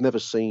football. I've never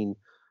seen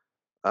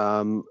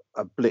a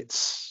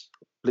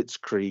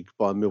blitzkrieg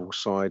by Millwall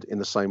side in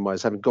the same way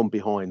as having gone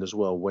behind as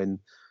well when,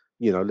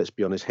 let's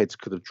be honest, heads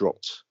could have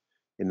dropped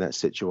in that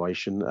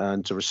situation.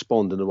 And to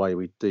respond in the way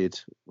we did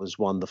was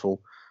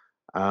wonderful.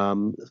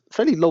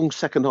 Fairly long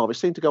second half. It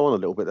seemed to go on a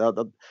little bit.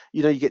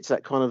 You get to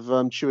that kind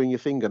of chewing your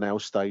fingernail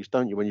stage,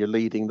 don't you? When you're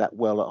leading that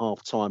well at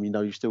half time,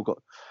 you've still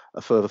got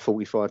a further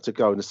 45 to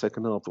go in the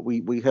second half. But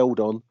we held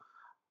on,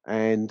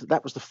 and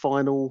that was the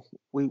final.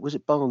 Was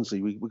it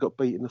Barnsley? We got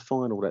beat in the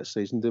final that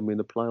season, didn't we? In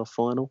the playoff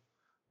final,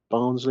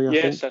 Barnsley.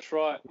 I think. That's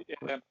right.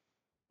 Yeah.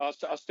 I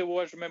still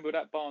always remember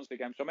that Barnsley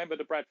game. So I remember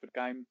the Bradford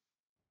game.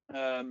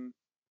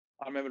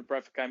 I remember the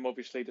Bradford game,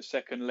 obviously the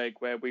second leg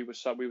where we were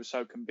so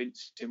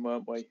convincing,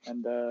 weren't we?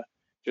 And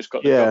just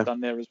got the job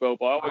done there as well.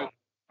 But I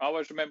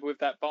always remember with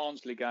that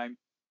Barnsley game,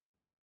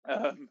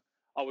 I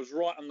was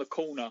right on the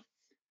corner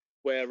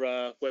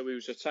where we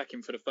was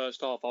attacking for the first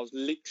half. I was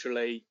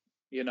literally,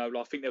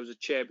 I think there was a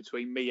chair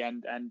between me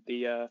and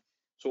the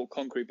sort of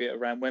concrete bit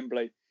around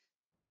Wembley.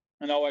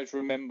 And I always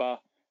remember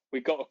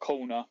we got a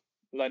corner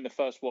in the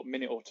first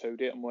minute or two,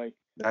 didn't we?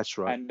 That's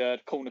right. And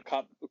corner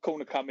come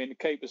in, the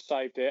keeper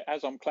saved it.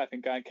 As I'm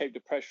clapping, going, keep the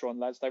pressure on,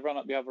 lads. They run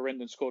up the other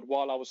end and scored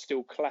while I was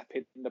still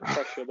clapping the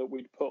pressure that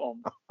we'd put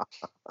on.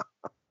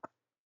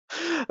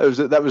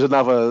 that was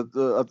another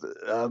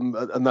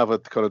another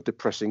kind of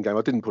depressing game.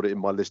 I didn't put it in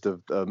my list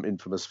of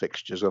infamous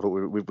fixtures. I thought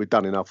we'd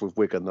done enough with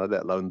Wigan, let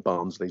alone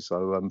Barnsley.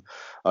 So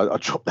I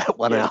dropped that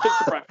one out. Stick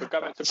to Bradford.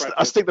 Go back to Bradford.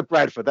 I stick to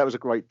Bradford. That was a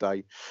great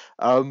day.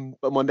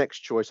 But my next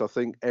choice, I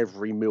think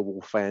every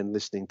Millwall fan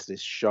listening to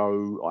this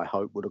show, I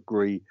hope, would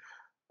agree.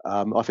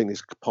 I think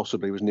this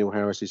possibly was Neil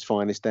Harris's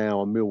finest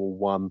hour. Millwall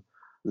 1,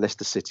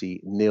 Leicester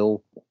City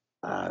 0.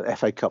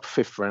 FA Cup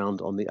 5th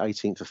round on the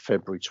 18th of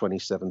February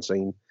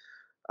 2017.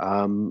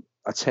 A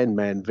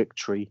 10-man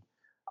victory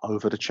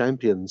over the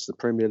champions, the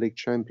Premier League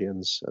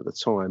champions at the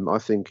time. I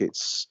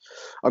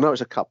know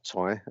it's a cup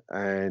tie,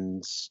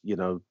 and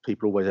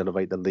people always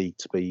elevate the league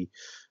to be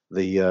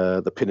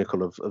the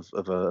pinnacle of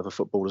a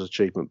footballer's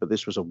achievement. But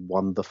this was a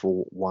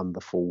wonderful,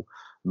 wonderful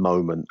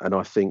moment, and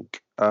I think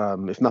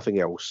if nothing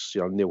else,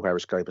 Neil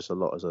Harris gave us a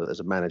lot as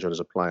a manager and as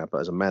a player,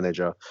 but as a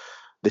manager,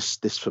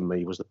 this for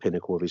me was the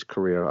pinnacle of his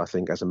career, I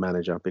think, as a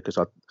manager, because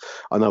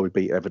I know we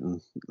beat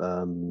Everton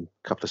a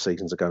couple of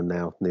seasons ago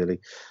now, nearly,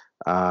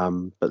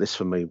 but this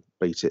for me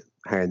beat it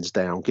hands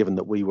down. Given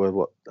that we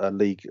were a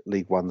League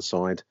One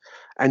side,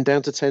 and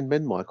down to 10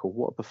 men, Michael,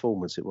 what a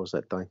performance it was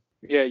that day.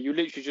 Yeah, you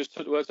literally just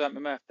took the words out of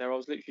my mouth there. I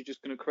was literally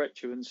just going to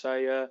correct you and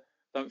say,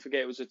 don't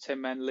forget it was a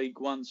 10-man League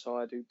One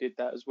side who did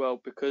that as well,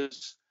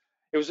 because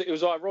it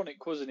was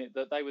ironic, wasn't it,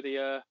 that they were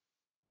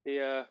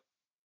the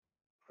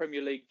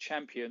Premier League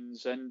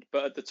champions,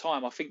 but at the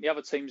time, I think the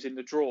other teams in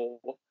the draw,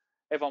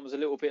 everyone was a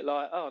little bit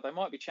like, oh, they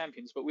might be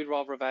champions, but we'd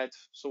rather have had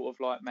sort of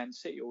like Man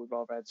City, or we'd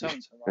rather have had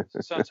so-and-so, right?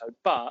 So-and-so.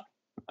 But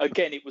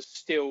again, it was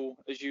still,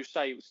 as you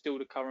say, it was still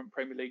the current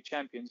Premier League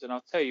champions. And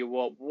I'll tell you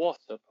what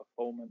a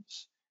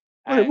performance.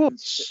 And well,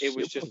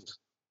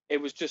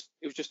 it was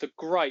just a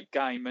great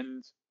game.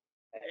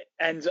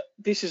 And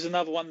this is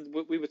another one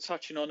we were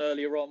touching on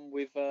earlier on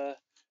with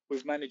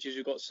managers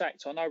who got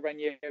sacked. I know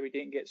Ranieri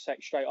didn't get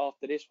sacked straight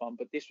after this one,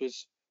 but this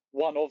was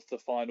one of the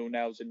final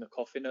nails in the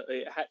coffin.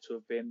 It had to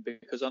have been,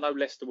 because I know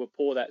Leicester were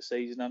poor that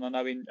season, and I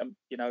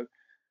know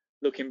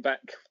looking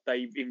back,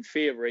 they in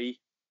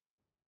theory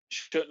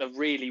shouldn't have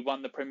really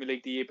won the Premier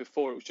League the year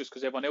before. It was just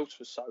because everyone else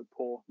was so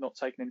poor, not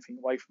taking anything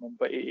away from them,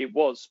 but it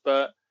was.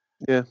 But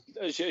yeah,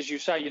 as you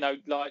say,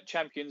 like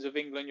champions of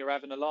England, you're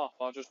having a laugh.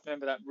 I just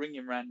remember that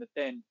ringing round the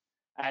den.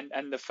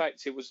 And the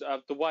fact it was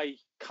the way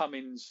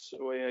Cummings,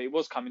 it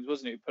was Cummings,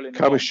 wasn't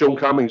it? Sean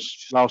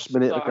Cummings, last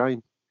minute of the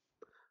game.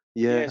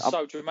 Yeah,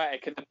 so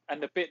dramatic.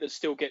 And the bit that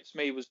still gets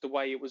me was the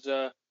way it was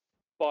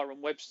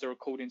Byron Webster,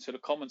 according to the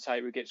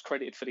commentator, who gets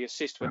credited for the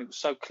assist, when it was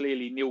so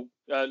clearly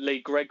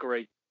Lee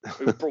Gregory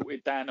who brought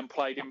it down and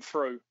played him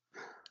through.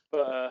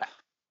 But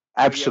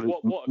absolute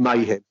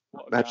mayhem.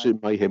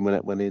 Absolute mayhem when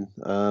that went in.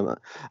 A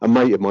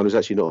mate of mine who's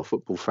actually not a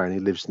football fan, he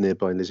lives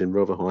nearby and lives in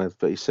Rotherhithe,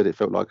 but he said it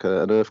felt like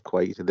an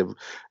earthquake. It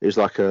was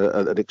like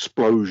an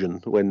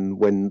explosion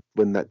when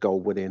that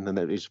goal went in, and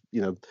it was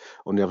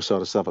on the other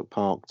side of Southwark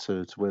Park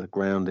to where the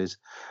ground is.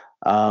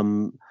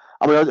 I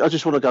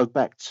just want to go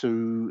back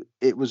to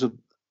it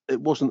wasn't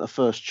a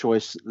first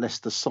choice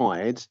Leicester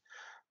side,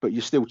 but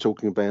you're still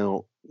talking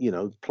about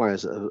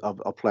players that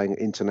are playing at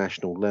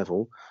international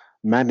level,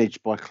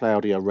 managed by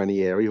Claudio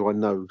Ranieri, who I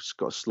know has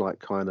got a slight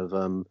kind of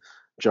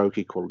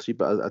jokey quality,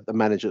 but a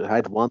manager that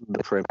had won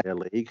the Premier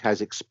League,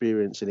 has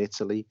experience in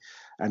Italy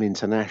and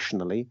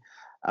internationally,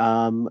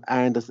 and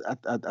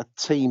a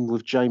team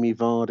with Jamie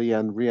Vardy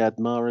and Riyad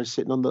Mahrez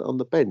sitting on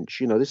the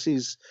bench. This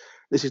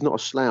is not a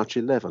slouch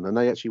 11, and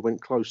they actually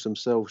went close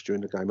themselves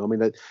during the game. I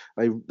mean,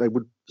 they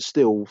would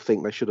still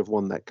think they should have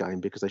won that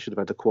game, because they should have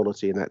had the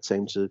quality in that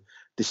team to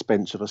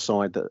dispense with a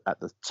side that at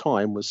the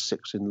time was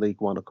 6th in League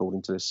One,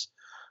 according to this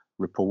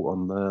report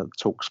on the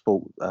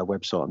TalkSport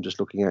website I'm just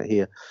looking at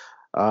here.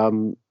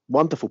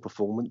 Wonderful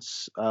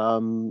performance. I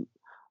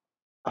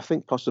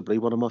think possibly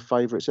one of my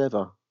favourites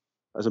ever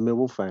as a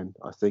Millwall fan,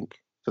 I think,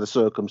 for the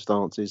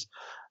circumstances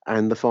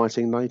and the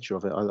fighting nature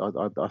of it.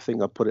 I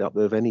think I put it up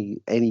there with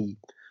any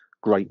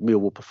great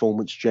Millwall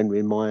performance generally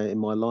in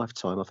my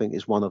lifetime. I think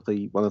it's one of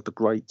the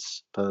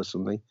greats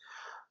personally.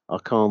 I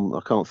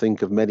can't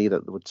think of many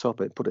that would top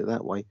it, put it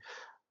that way.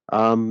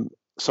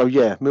 So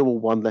yeah,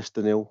 Millwall 1,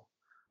 Leicester 0,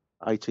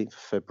 18th of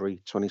February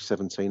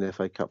 2017,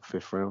 FA Cup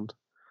 5th round.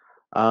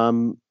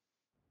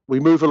 We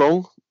move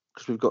along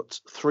because we've got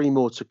 3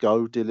 more to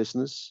go, dear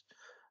listeners.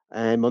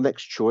 And my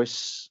next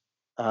choice,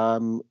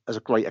 as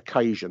a great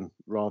occasion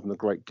rather than a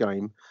great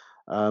game,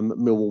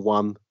 Millwall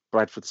 1,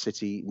 Bradford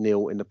City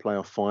 0 in the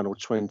playoff final,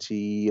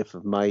 20th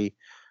of May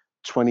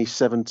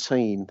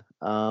 2017.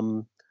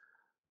 Another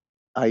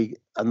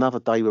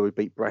day where we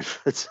beat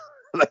Bradford.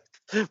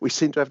 We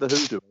seem to have the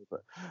hoodoo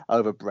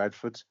over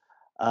Bradford.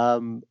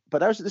 But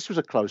this was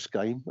a close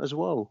game as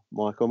well,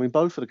 Michael. I mean,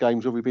 both of the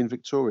games where we've been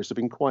victorious have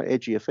been quite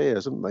edgy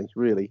affairs, haven't they,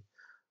 really?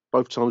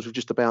 Both times we've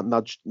just about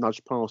nudged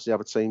past the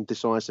other team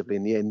decisively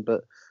in the end,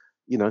 but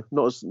they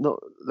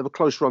were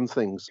close run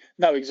things.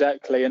 No,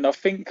 exactly. And I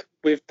think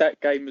with that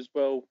game as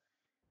well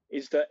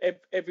is that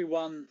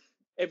everyone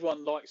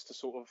likes the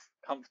sort of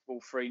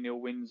comfortable 3-0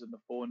 wins and the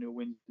 4-0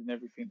 wins and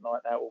everything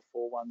like that, or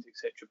 4-1s,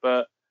 etc.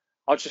 But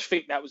I just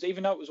think that was,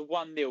 even though it was a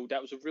 1-0,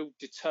 that was a real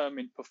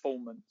determined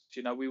performance.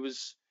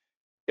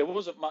 There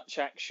wasn't much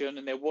action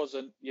and there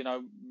wasn't,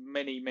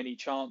 many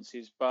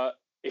chances. But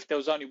if there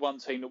was only one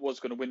team that was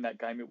going to win that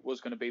game, it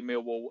was going to be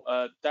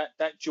Millwall.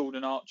 That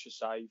Jordan Archer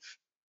save,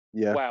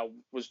 wow,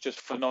 was just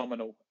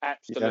phenomenal,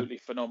 absolutely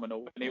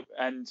phenomenal.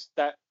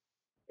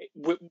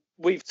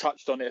 We've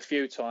touched on it a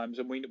few times,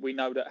 and we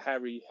know that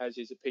Harry has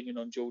his opinion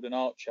on Jordan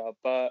Archer.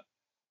 But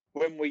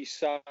when we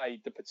say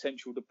the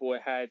potential the boy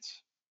had,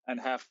 and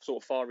how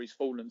sort of far he's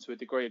fallen to a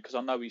degree, because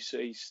I know he's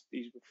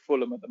with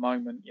Fulham at the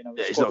moment.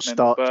 He's not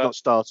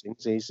starting.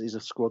 He's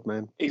a squad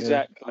man.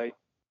 Exactly.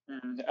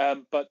 Yeah.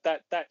 But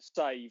that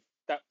save,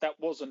 that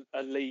wasn't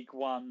a League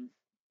One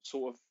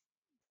sort of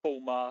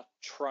former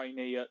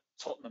trainee at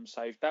Tottenham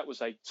save. That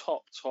was a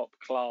top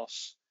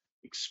class,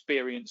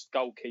 experienced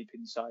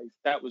goalkeeping save.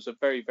 That was a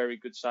very, very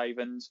good save,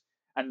 and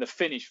the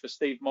finish for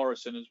Steve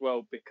Morrison as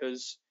well,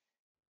 because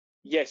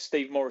yes,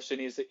 Steve Morrison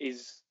is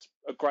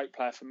a great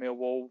player for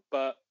Millwall,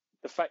 but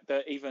the fact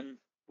that even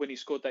when he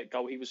scored that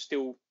goal, he was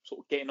still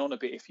sort of getting on a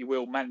bit, if you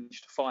will,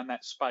 managed to find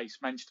that space,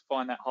 managed to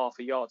find that half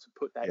a yard to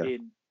put that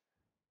in.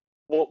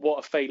 What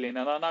a feeling!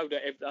 And I know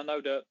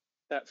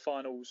that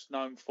final's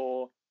known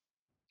for.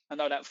 I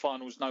know that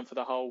final's known for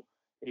the whole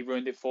 "he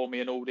ruined it for me"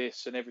 and all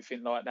this and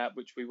everything like that,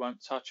 which we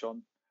won't touch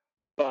on.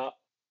 But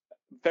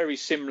very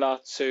similar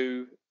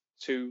to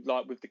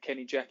like with the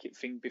Kenny Jackett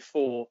thing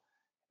before.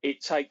 It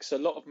takes a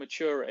lot of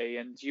maturity,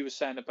 and you were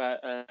saying about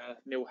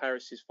Neil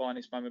Harris's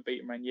finest moment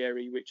beating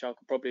Ranieri, which I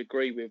could probably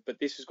agree with, but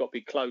this has got to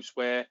be close,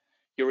 where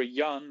you're a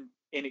young,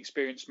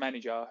 inexperienced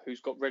manager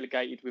who's got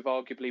relegated with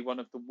arguably one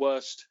of the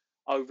worst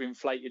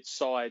overinflated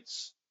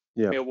sides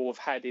Millwall have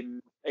had in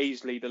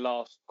easily the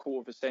last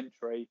quarter of a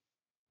century,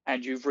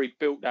 and you've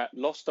rebuilt that,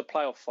 lost the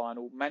playoff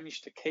final,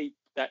 managed to keep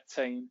that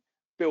team,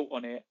 built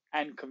on it,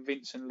 and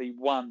convincingly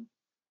won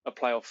a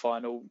playoff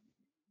final.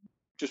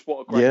 Just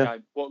what a great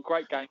game! What a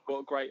great game!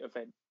 What a great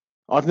event!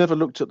 I've never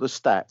looked at the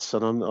stats,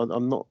 and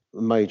I'm not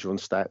major on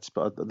stats,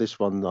 but this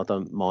one I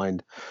don't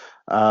mind.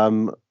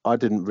 I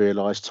didn't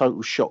realise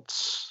total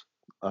shots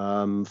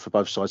for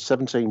both sides: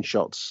 17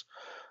 shots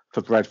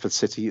for Bradford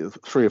City,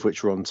 3 of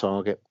which were on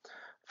target.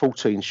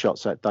 14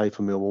 shots that day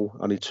for Millwall,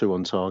 only 2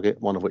 on target,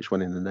 1 of which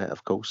went in the net,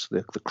 of course.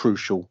 The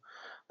crucial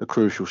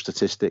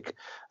statistic: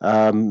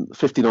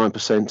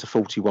 59% to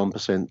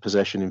 41%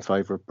 possession in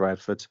favour of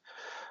Bradford.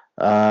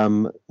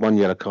 1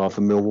 yellow card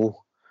for Millwall,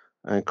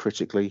 and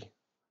critically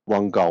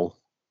 1 goal,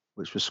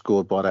 which was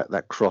scored by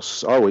that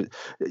cross.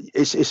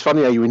 It's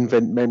funny how you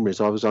invent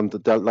memories. I was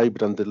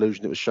laboured under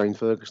delusion it was Shane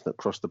Ferguson that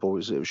crossed the ball.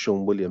 It was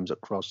Sean Williams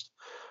that crossed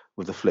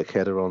with the flick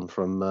header on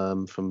from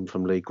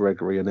Lee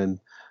Gregory, and then,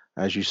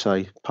 as you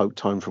say, poked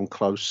home from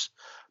close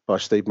by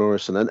Steve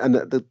Morrison. And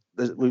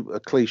a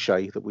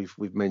cliche that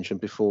we've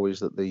mentioned before is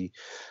that the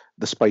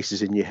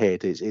spaces in your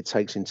head. It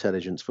takes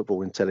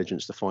football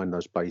intelligence to find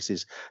those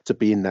bases, to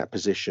be in that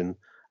position,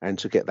 and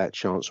to get that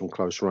chance from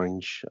close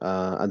range.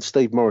 And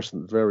Steve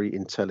Morrison, very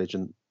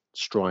intelligent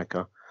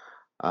striker.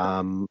 It's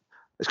going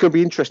to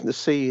be interesting to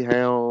see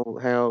how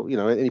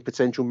any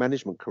potential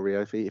management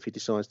career, if he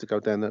decides to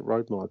go down that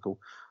road, Michael.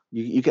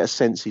 You get a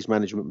sense he's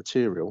management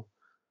material.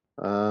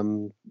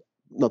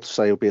 Not to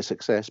say he'll be a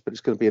success, but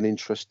it's going to be an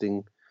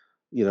interesting,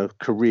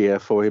 career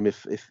for him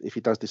if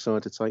he does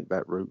decide to take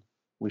that route.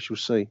 We shall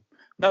see.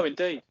 No,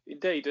 indeed.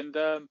 And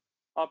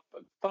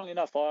funnily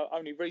enough, I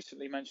only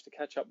recently managed to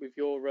catch up with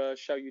your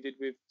show you did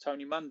with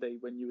Tony Mundy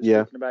when you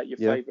were talking about your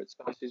favourites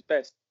versus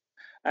best.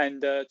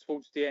 And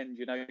towards the end,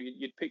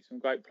 you'd picked some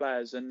great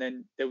players, and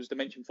then there was the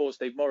mention for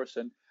Steve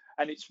Morrison.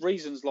 And it's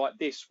reasons like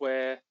this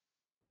where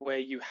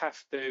you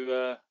have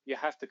to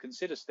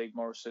consider Steve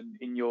Morrison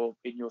in your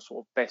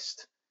sort of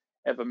best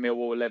ever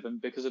Millwall 11,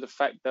 because of the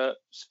fact that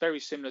it's very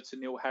similar to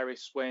Neil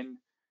Harris. When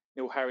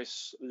Neil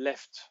Harris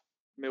left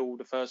Millwall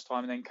the first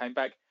time and then came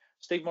back,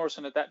 Steve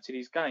Morrison adapted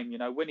his game.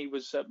 When he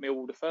was at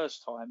Millwall the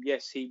first time,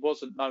 yes, he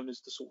wasn't known as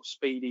the sort of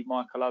speedy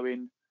Michael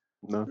Owen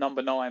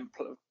number 9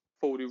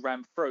 forward who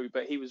ran through,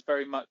 but he was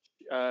very much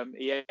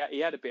he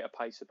had a bit of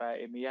pace about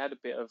him. He had a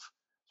bit of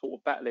sort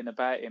of battling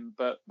about him.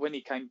 But when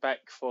he came back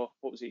for,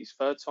 what was it, his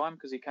 3rd time,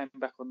 because he came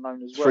back on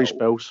loan as well.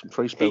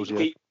 3 spells.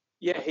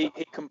 He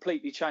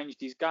completely changed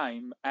his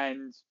game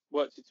and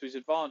worked it to his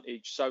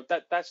advantage. So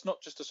that's not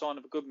just a sign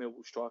of a good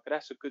Millwall striker.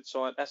 That's a good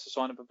sign. That's a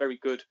sign of a very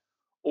good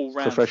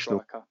all-round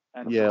striker.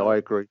 And I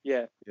agree.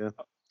 I think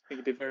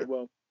he did very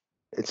well.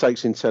 It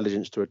takes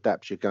intelligence to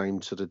adapt your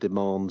game to the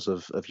demands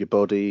of your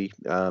body,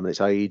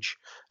 its age,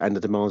 and the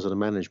demands of the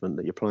management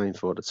that you're playing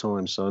for at the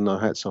time. So no,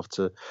 hats off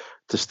to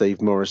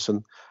Steve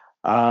Morrison.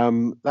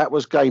 That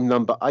was game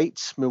number 8.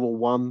 Millwall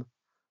 1,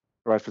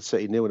 Bradford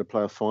City 0 in the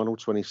playoff final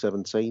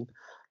 2017.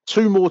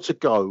 2 more to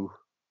go,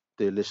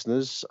 dear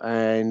listeners,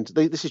 and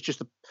this is just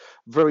a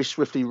very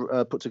swiftly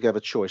put together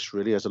choice,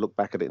 really, as I look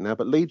back at it now.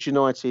 But Leeds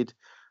United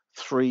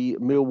 3,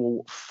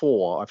 Millwall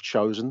 4 I've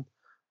chosen,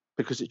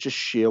 because it's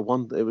just it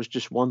was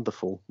just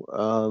wonderful.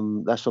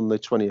 That's on the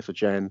 20th of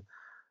Jan,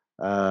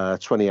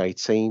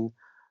 2018.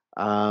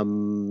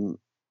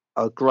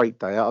 a great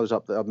day out. I was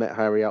up there. I met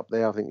Harry up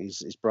there. I think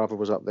his brother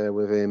was up there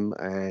with him,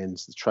 and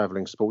the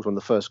travelling support. One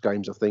of the first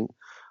games, I think,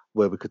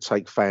 where we could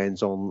take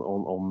fans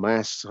on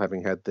mass,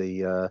 having had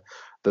the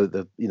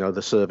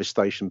service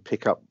station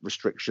pickup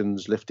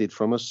restrictions lifted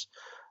from us,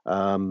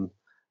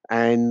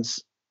 and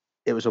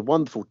it was a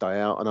wonderful day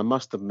out. And I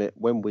must admit,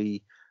 when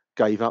we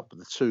gave up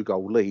the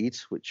 2-goal lead,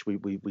 which we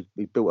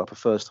built up a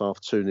first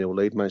half 2-0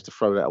 lead, managed to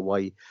throw that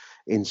away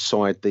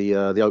inside the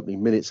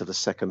opening minutes of the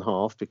second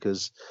half,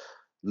 because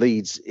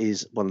Leeds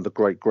is one of the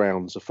great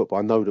grounds of football.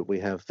 I know that we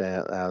have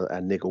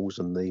our niggles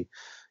and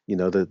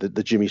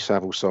the Jimmy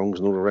Savile songs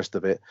and all the rest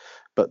of it,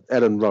 but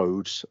Ellen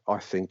Road, I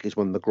think, is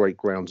one of the great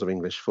grounds of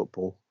English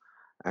football,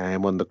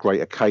 and one of the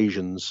great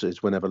occasions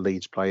is whenever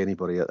Leeds play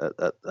anybody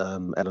at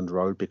Ellen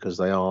Road, because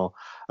they are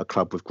a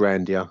club with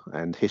grandeur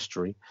and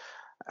history,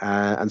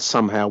 and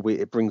somehow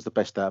it brings the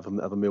best out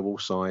of a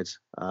Millwall side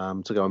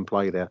to go and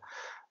play there.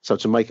 So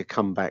to make a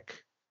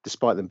comeback,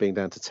 despite them being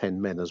down to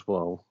 10 men as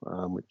well,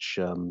 which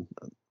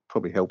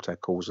probably helped our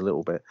cause a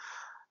little bit,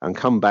 and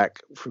come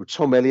back through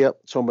Tom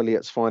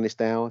Elliott's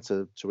finest hour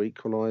to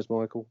equalise,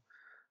 Michael,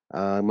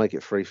 make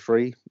it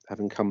 3-3,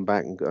 having come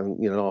back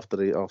and after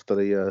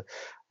the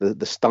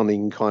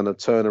stunning kind of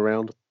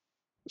turnaround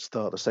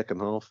start of the second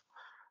half,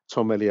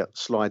 Tom Elliott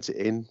slides it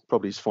in,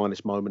 probably his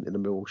finest moment in the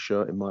Millwall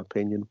shirt, in my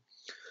opinion.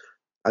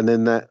 And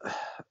then that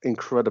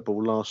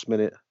incredible last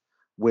minute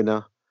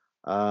winner,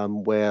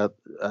 where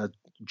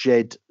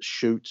Jed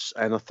shoots,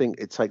 and I think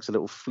it takes a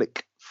little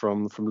flick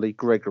from Lee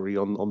Gregory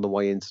on the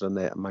way into the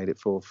net and made it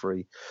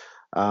 4-3.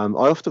 I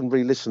often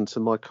re-listen to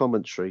my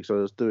commentary, so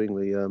I was doing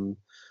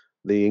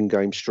the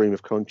in-game stream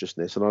of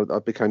consciousness, and I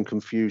became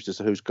confused as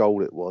to whose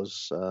goal it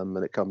was,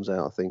 and it comes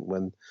out, I think,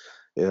 when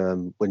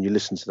you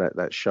listen to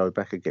that show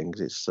back again,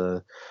 because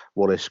it's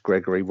Wallace,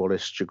 Gregory,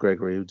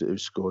 who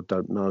scored,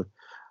 don't know.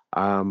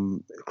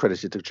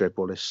 Credited to Jed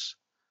Wallace.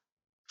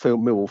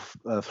 Millwall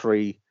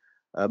 3,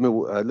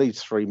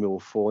 Leeds 3,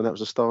 Millwall 4, and that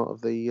was the start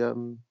of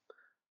the.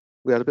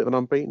 We had a bit of an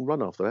unbeaten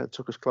run after that. It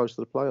took us close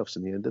to the playoffs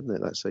in the end, didn't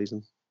it? That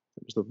season.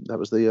 That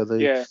was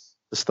the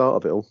start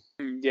of it all.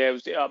 Yeah, it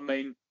was. I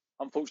mean,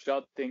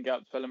 unfortunately, I didn't get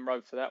up to Ellen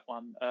Road for that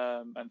one,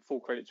 and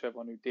full credit to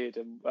everyone who did.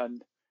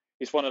 And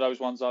it's one of those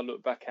ones I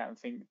look back at and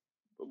think,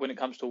 when it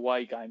comes to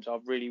away games, I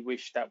really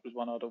wish that was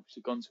one I'd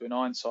obviously gone to in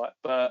hindsight.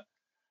 But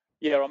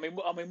yeah, I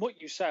mean, what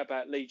you say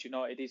about Leeds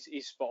United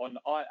is spot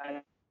on.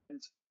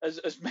 And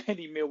as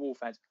many Millwall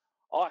fans,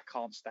 I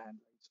can't stand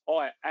Leeds.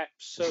 I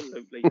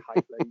absolutely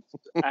hate Leeds.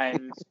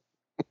 And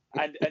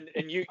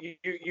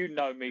you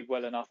know me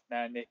well enough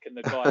now, Nick, and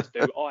the guys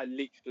do. I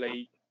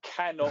literally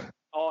cannot.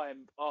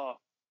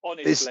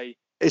 Honestly,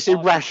 it's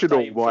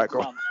irrational,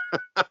 Michael.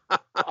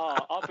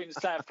 I've been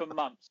saying for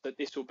months that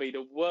this will be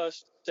the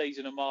worst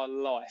season of my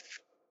life.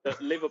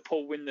 That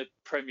Liverpool win the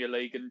Premier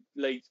League and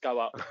Leeds go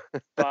up,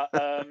 but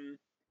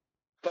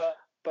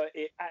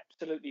it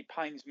absolutely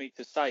pains me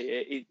to say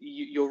it.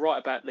 You're right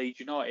about Leeds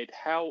United.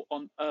 How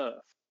on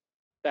earth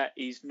that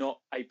is not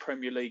a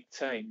Premier League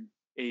team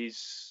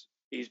is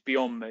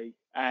beyond me,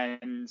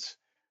 and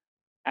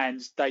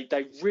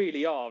they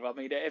really are. I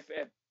mean,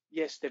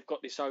 yes, they've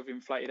got this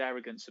overinflated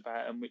arrogance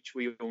about them, which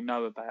we all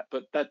know about,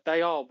 but that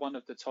they are one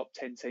of the top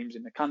 10 teams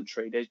in the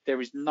country.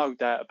 There is no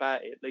doubt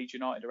about it. Leeds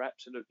United are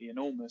absolutely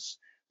enormous.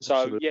 So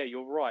absolutely. Yeah,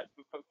 you're right.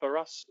 For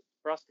us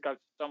to go to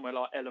somewhere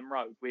like Ellen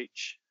Road,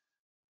 which,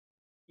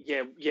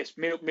 yes,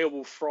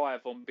 Millwall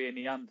thrive on being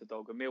the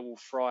underdog, and Millwall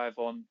thrive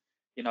on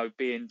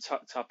being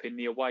tucked up in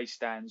the away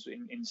stands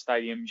in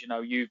stadiums.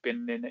 You've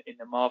been in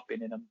them, I've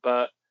been in them,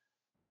 but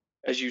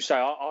as you say,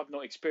 I've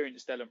not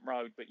experienced Ellen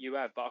Road, but you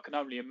have. But I can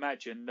only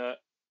imagine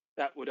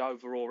that would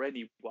overawe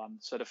anyone.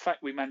 So the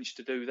fact we managed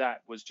to do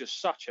that was just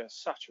such a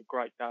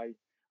great day.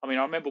 I mean,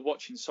 I remember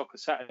watching Soccer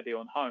Saturday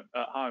at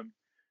home,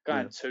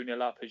 going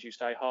 2-0 up, as you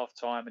say, half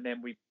time, and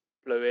then we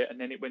blew it,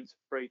 and then it went to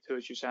 3-2,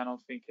 as you say. And I'm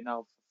thinking,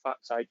 oh, for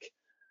fuck's sake,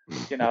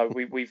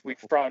 we've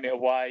thrown it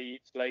away.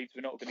 It's Leeds.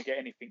 We're not going to get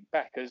anything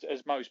back,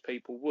 as most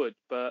people would.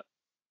 But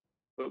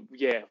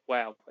yeah,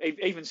 wow.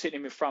 Even sitting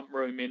in the front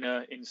room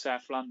in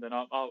South London,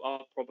 I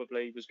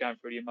probably was going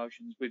through the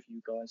emotions with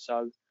you guys.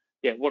 So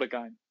yeah, what a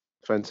game.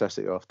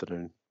 Fantastic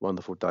afternoon.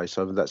 Wonderful day.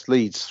 So that's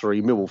Leeds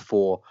 3, Millwall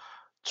 4,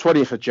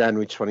 20th of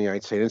January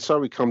 2018. And so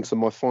we come to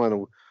my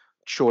final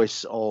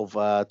choice of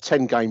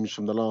 10 games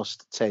from the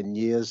last 10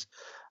 years.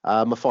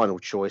 My final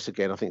choice,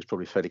 again, I think it's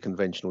probably a fairly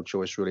conventional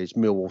choice, really. It's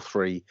Millwall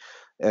 3,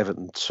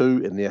 Everton 2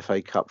 in the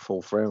FA Cup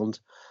 4th round.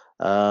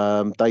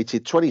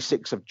 Dated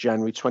 26th of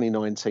January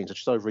 2019, so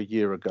just over a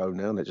year ago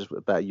now, just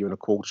about a year and a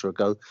quarter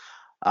ago.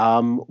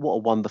 What a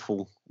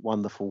wonderful,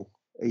 wonderful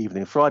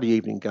evening, Friday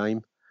evening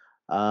game,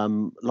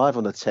 live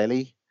on the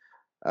telly.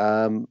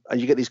 And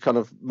you get these kind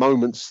of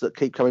moments that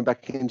keep coming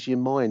back into your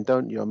mind,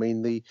 don't you? I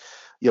mean,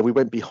 we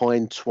went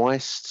behind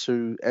twice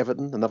to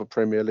Everton, another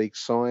Premier League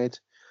side,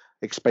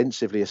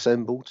 expensively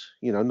assembled,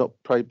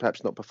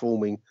 perhaps not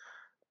performing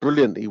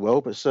brilliantly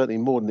well, but certainly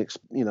more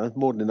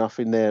than enough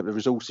in their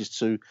resources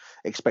to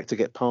expect to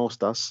get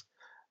past us.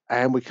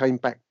 and we came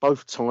back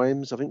both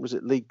times. I think was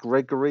it Lee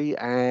Gregory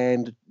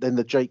and then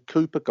the Jake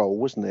Cooper goal,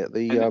 wasn't it?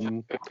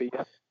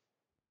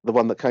 The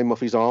one that came off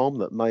his arm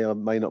that may or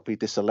may not be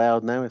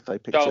disallowed now if they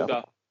picked it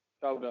up.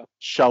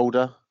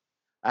 Shoulder,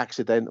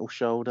 accidental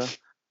shoulder.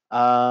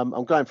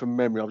 I'm going from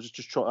memory. I was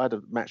just trying. I had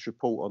a match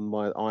report on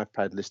my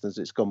iPad, listeners.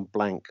 It's gone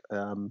blank.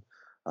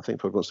 I think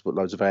probably wants to put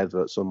loads of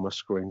adverts on my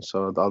screen,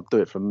 so I'll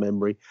do it from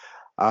memory.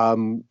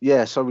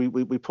 So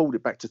we pulled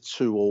it back to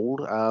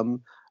 2-2.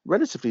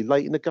 Relatively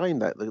late in the game,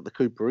 that the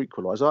Cooper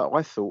equalised.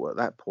 I thought at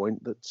that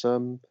point that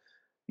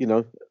it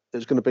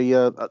was going to be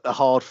a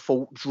hard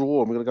fought draw,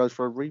 and we're going to go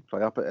for a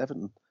replay up at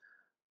Everton.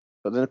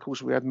 But then, of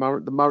course, we had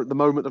the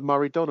moment of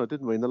Murray Donner,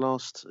 didn't we, in the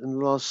last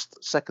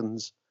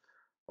seconds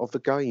of the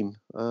game.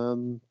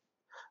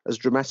 As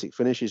dramatic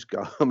finishes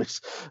go, I mean,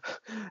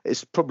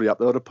 it's probably up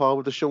there on a par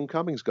with the Sean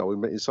Cummings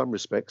goal in some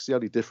respects. The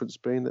only difference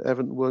being that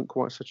Everton weren't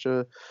quite such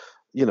a,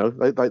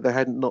 they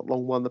hadn't not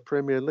long won the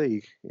Premier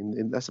League.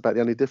 That's about the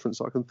only difference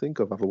I can think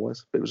of.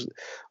 Otherwise, it was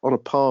on a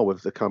par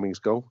with the Cummings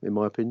goal, in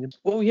my opinion.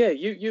 Well, yeah,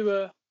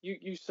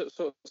 you sort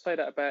of say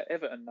that about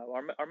Everton, though.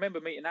 I remember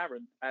meeting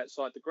Aaron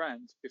outside the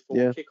ground before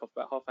kickoff,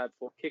 about half hour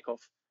before kickoff,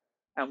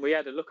 and we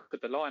had a look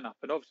at the lineup.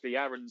 And obviously,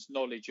 Aaron's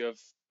knowledge of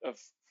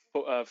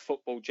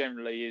football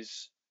generally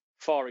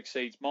far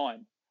exceeds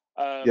mine.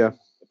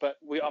 But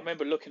I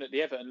remember looking at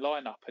the Everton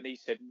lineup, and he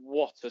said,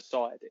 "What a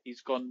side!"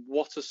 He's gone,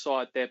 "What a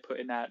side they're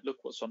putting out! Look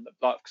what's on the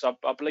because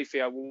I believe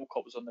Theo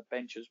Walcott was on the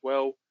bench as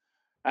well,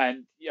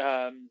 and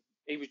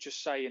he was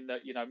just saying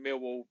that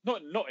Millwall,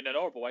 not in an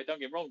horrible way, don't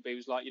get me wrong, but he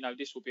was like,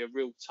 this will be a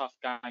real tough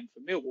game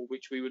for Millwall,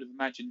 which we would have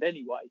imagined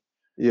anyway.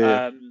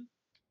 Yeah.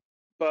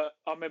 But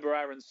I remember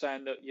Aaron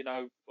saying that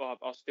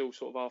I still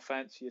sort of are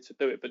fancier to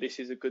do it, but this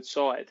is a good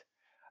side.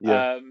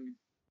 Yeah.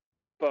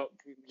 But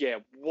yeah,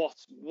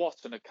 what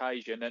an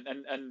occasion,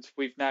 and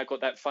we've now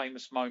got that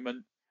famous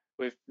moment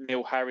with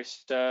Neil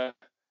Harris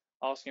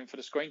asking for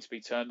the screen to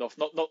be turned off.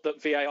 Not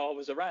that VAR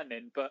was around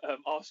then, but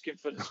asking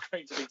for the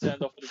screen to be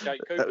turned off for the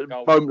Jake Cooper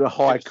goal. Moment of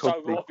high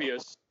so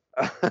obvious.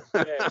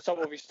 Yeah,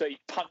 so obvious that he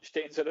punched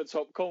it into the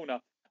top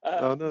corner.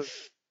 Oh no!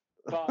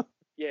 But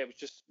yeah, it was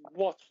just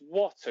what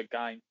a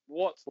game!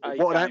 What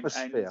an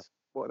atmosphere!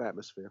 What an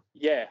atmosphere!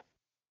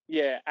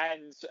 Yeah,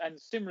 and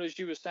similar as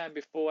you were saying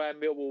before,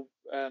 the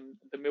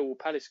Millwall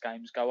Palace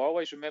games go. I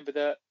always remember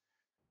that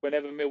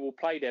whenever Millwall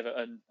played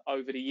Everton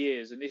over the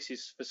years, and this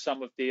is for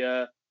some of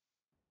the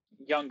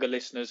younger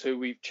listeners who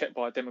we've checked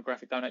by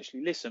demographic don't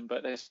actually listen,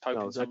 but there's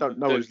hoping some of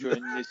them do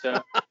during this.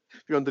 If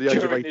you're under the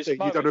age of 18, you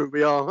don't know who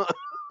we are.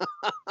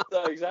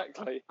 No,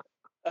 exactly.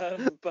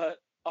 But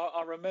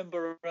I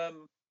remember.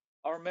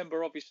 I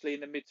remember, obviously, in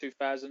the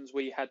mid-2000s,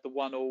 we had the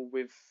 1-1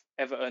 with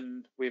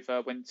Everton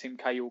when Tim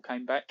Cahill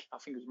came back. I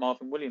think it was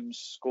Marvin Williams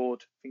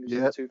scored. I think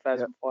it was in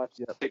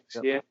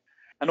 2005-06 year.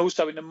 And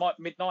also in the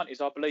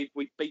mid-90s, I believe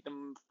we beat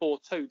them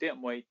 4-2,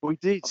 didn't we? We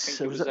did.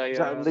 Was that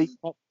a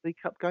League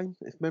Cup game,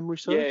 if memory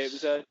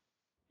serves?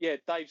 Yeah, it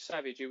was Dave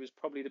Savage, who was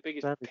probably the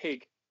biggest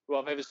pig who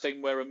I've ever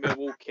seen wear a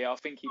Millwall kit. I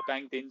think he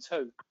banged in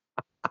 2.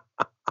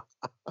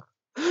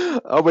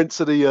 I went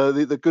to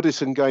the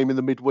Goodison game in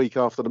the midweek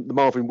after the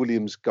Marvin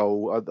Williams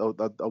goal.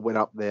 I went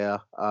up there.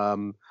 I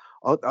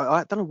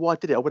don't know why I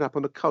did it. I went up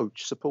on the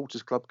coach,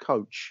 supporters club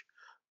coach.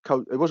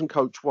 It wasn't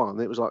coach 1.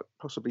 It was like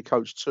possibly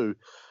coach 2.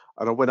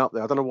 And I went up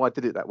there. I don't know why I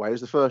did it that way. It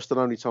was the first and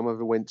only time I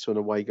ever went to an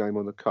away game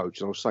on the coach.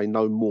 And I'll say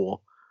no more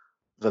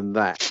than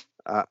that.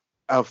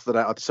 After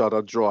that, I decided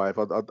I'd drive.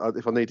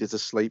 If I needed to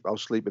sleep, I'll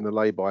sleep in the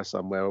lay-by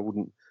somewhere. I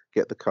wouldn't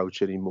get the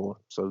coach anymore.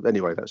 So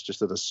anyway, that's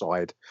just an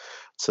aside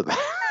to that.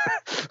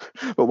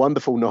 But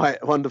wonderful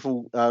night,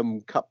 wonderful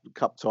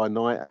cup tie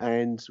night.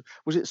 And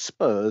was it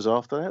Spurs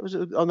after that? Was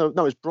it? Oh no, it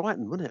was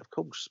Brighton, wasn't it? Of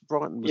course,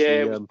 Brighton was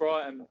it was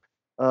Brighton.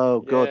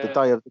 Oh God, the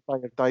day of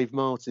Dave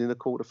Martin in the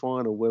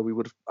quarter-final, where we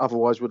would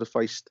have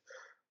faced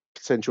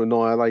potential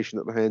annihilation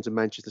at the hands of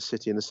Manchester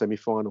City in the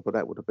semi-final. But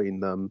that would have been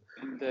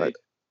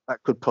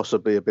that could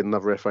possibly have been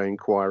another FA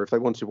inquiry. If they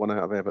wanted one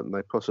out of Everton,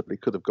 they possibly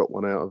could have got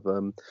one out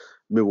of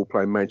Millwall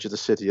playing Manchester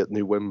City at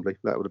New Wembley.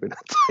 That would have been a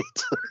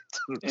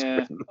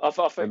day.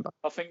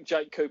 I think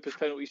Jake Cooper's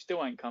penalty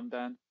still ain't come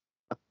down.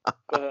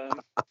 But,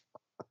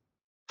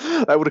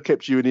 that would have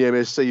kept you in the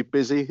MSC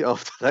busy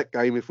after that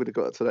game if we'd have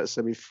got to that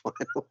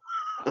semi-final.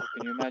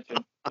 Can you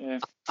imagine? Yeah.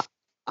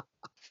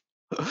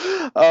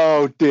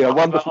 Oh dear,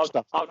 wonderful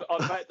stuff. I'd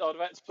have had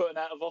to put an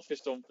out of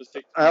office on for 6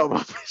 months. Out of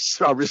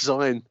office, I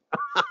resign.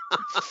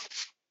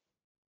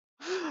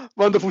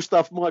 Wonderful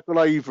stuff,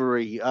 Michael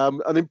Avery.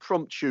 An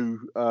impromptu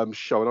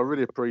show, and I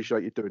really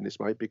appreciate you doing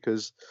this, mate,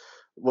 because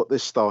what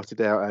this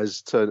started out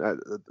as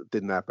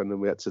didn't happen,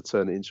 and we had to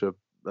turn it into a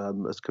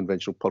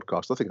conventional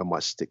podcast. I think I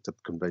might stick to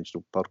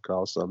conventional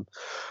podcasts.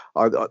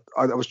 I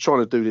was trying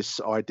to do this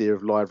idea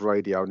of live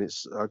radio, and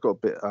I got a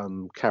bit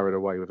carried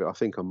away with it. I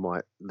think I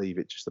might leave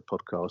it just the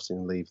podcasting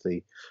and leave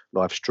the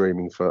live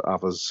streaming for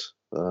others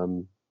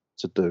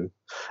to do.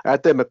 Our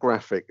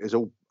demographic is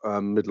all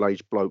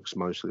middle-aged blokes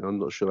mostly. I'm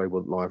not sure they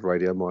want live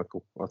radio,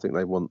 Michael. I think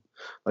they want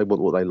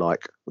what they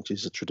like, which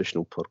is a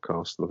traditional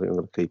podcast, and I think I'm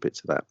going to keep it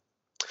to that.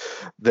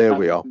 There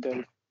we are.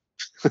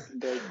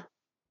 Indeed.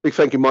 Big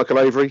thank you, Michael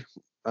Avery.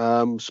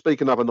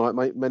 Speak another night,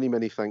 mate.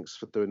 Many thanks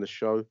for doing the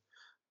show.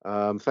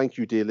 Thank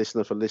you, dear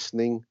listener, for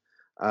listening.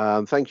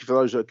 Thank you for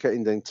those that are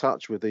getting in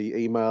touch with the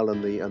email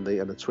and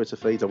the Twitter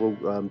feeds. I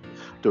will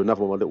do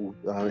another one, my little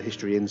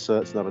history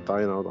inserts another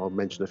day, and I'll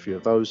mention a few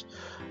of those.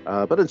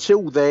 But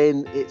until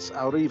then, it's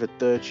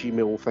Arrivederci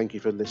Millwall. Thank you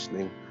for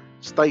listening.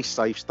 Stay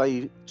safe,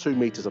 stay 2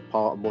 meters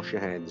apart, and wash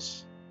your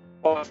hands.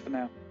 Bye for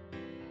now.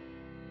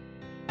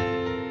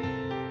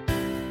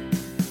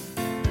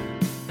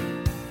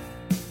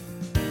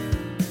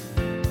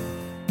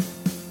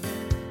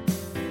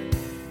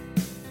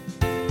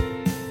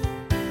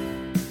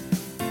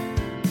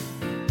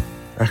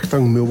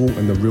 Achtung Millwall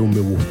and the Real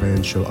Millwall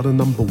Fan Show are the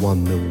 #1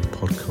 Millwall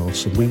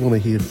podcast, and we want to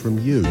hear from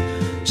you.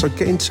 So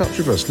get in touch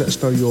with us. Let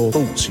us know your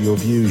thoughts, your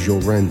views,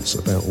 your rants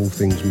about all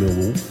things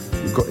Millwall.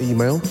 We've got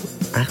email,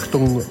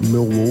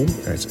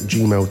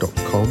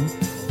 achtungmillwall@gmail.com,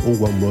 all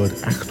one word,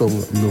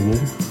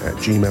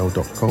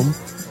 achtungmillwall@gmail.com.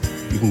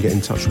 You can get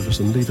in touch with us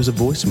and leave us a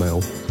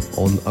voicemail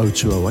on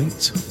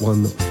 0208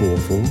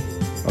 144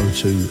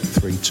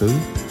 0232.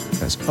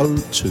 That's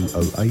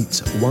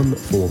 0208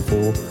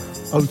 144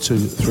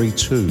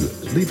 0232.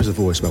 Leave us a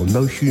voicemail.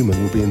 No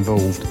human will be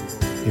involved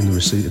in the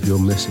receipt of your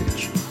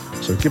message.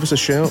 So give us a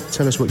shout,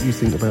 tell us what you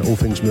think about all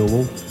things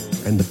Millwall,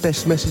 and the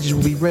best messages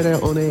will be read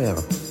out on air.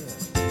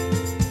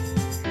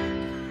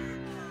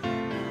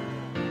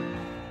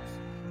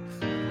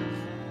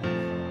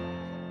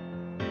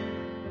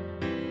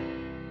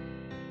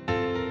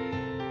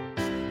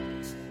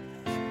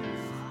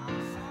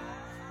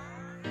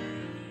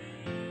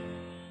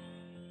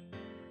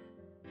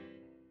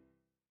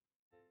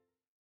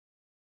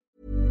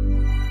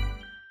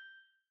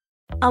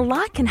 A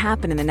lot can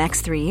happen in the next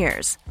 3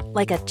 years.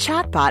 Like a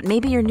chatbot may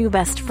be your new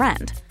best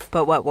friend.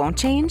 But what won't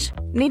change?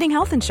 Needing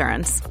health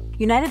insurance.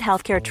 United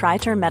Healthcare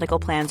Tri-Term Medical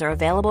Plans are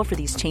available for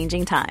these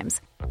changing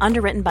times.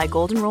 Underwritten by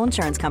Golden Rule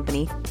Insurance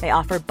Company, they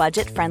offer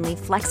budget-friendly,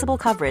 flexible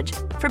coverage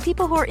for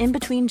people who are in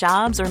between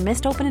jobs or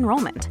missed open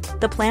enrollment.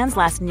 The plans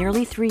last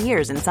nearly 3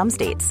 years in some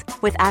states,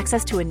 with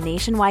access to a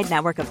nationwide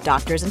network of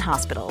doctors and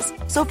hospitals.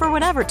 So for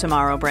whatever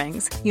tomorrow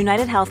brings,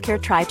 United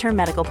Healthcare Tri-Term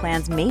Medical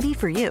Plans may be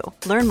for you.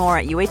 Learn more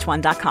at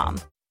uh1.com.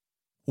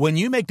 When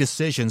you make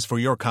decisions for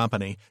your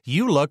company,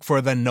 you look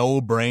for the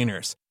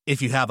no-brainers.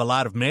 If you have a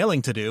lot of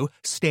mailing to do,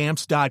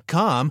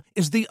 Stamps.com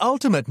is the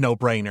ultimate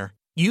no-brainer.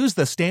 Use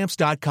the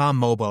Stamps.com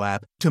mobile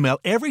app to mail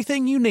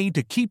everything you need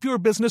to keep your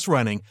business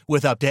running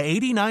with up to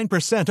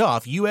 89%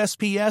 off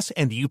USPS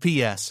and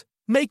UPS.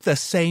 Make the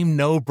same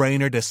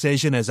no-brainer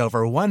decision as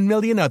over 1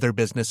 million other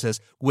businesses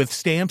with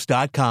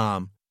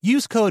Stamps.com.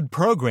 Use code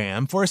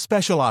PROGRAM for a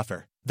special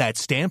offer. That's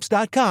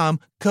Stamps.com,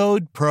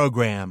 code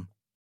PROGRAM.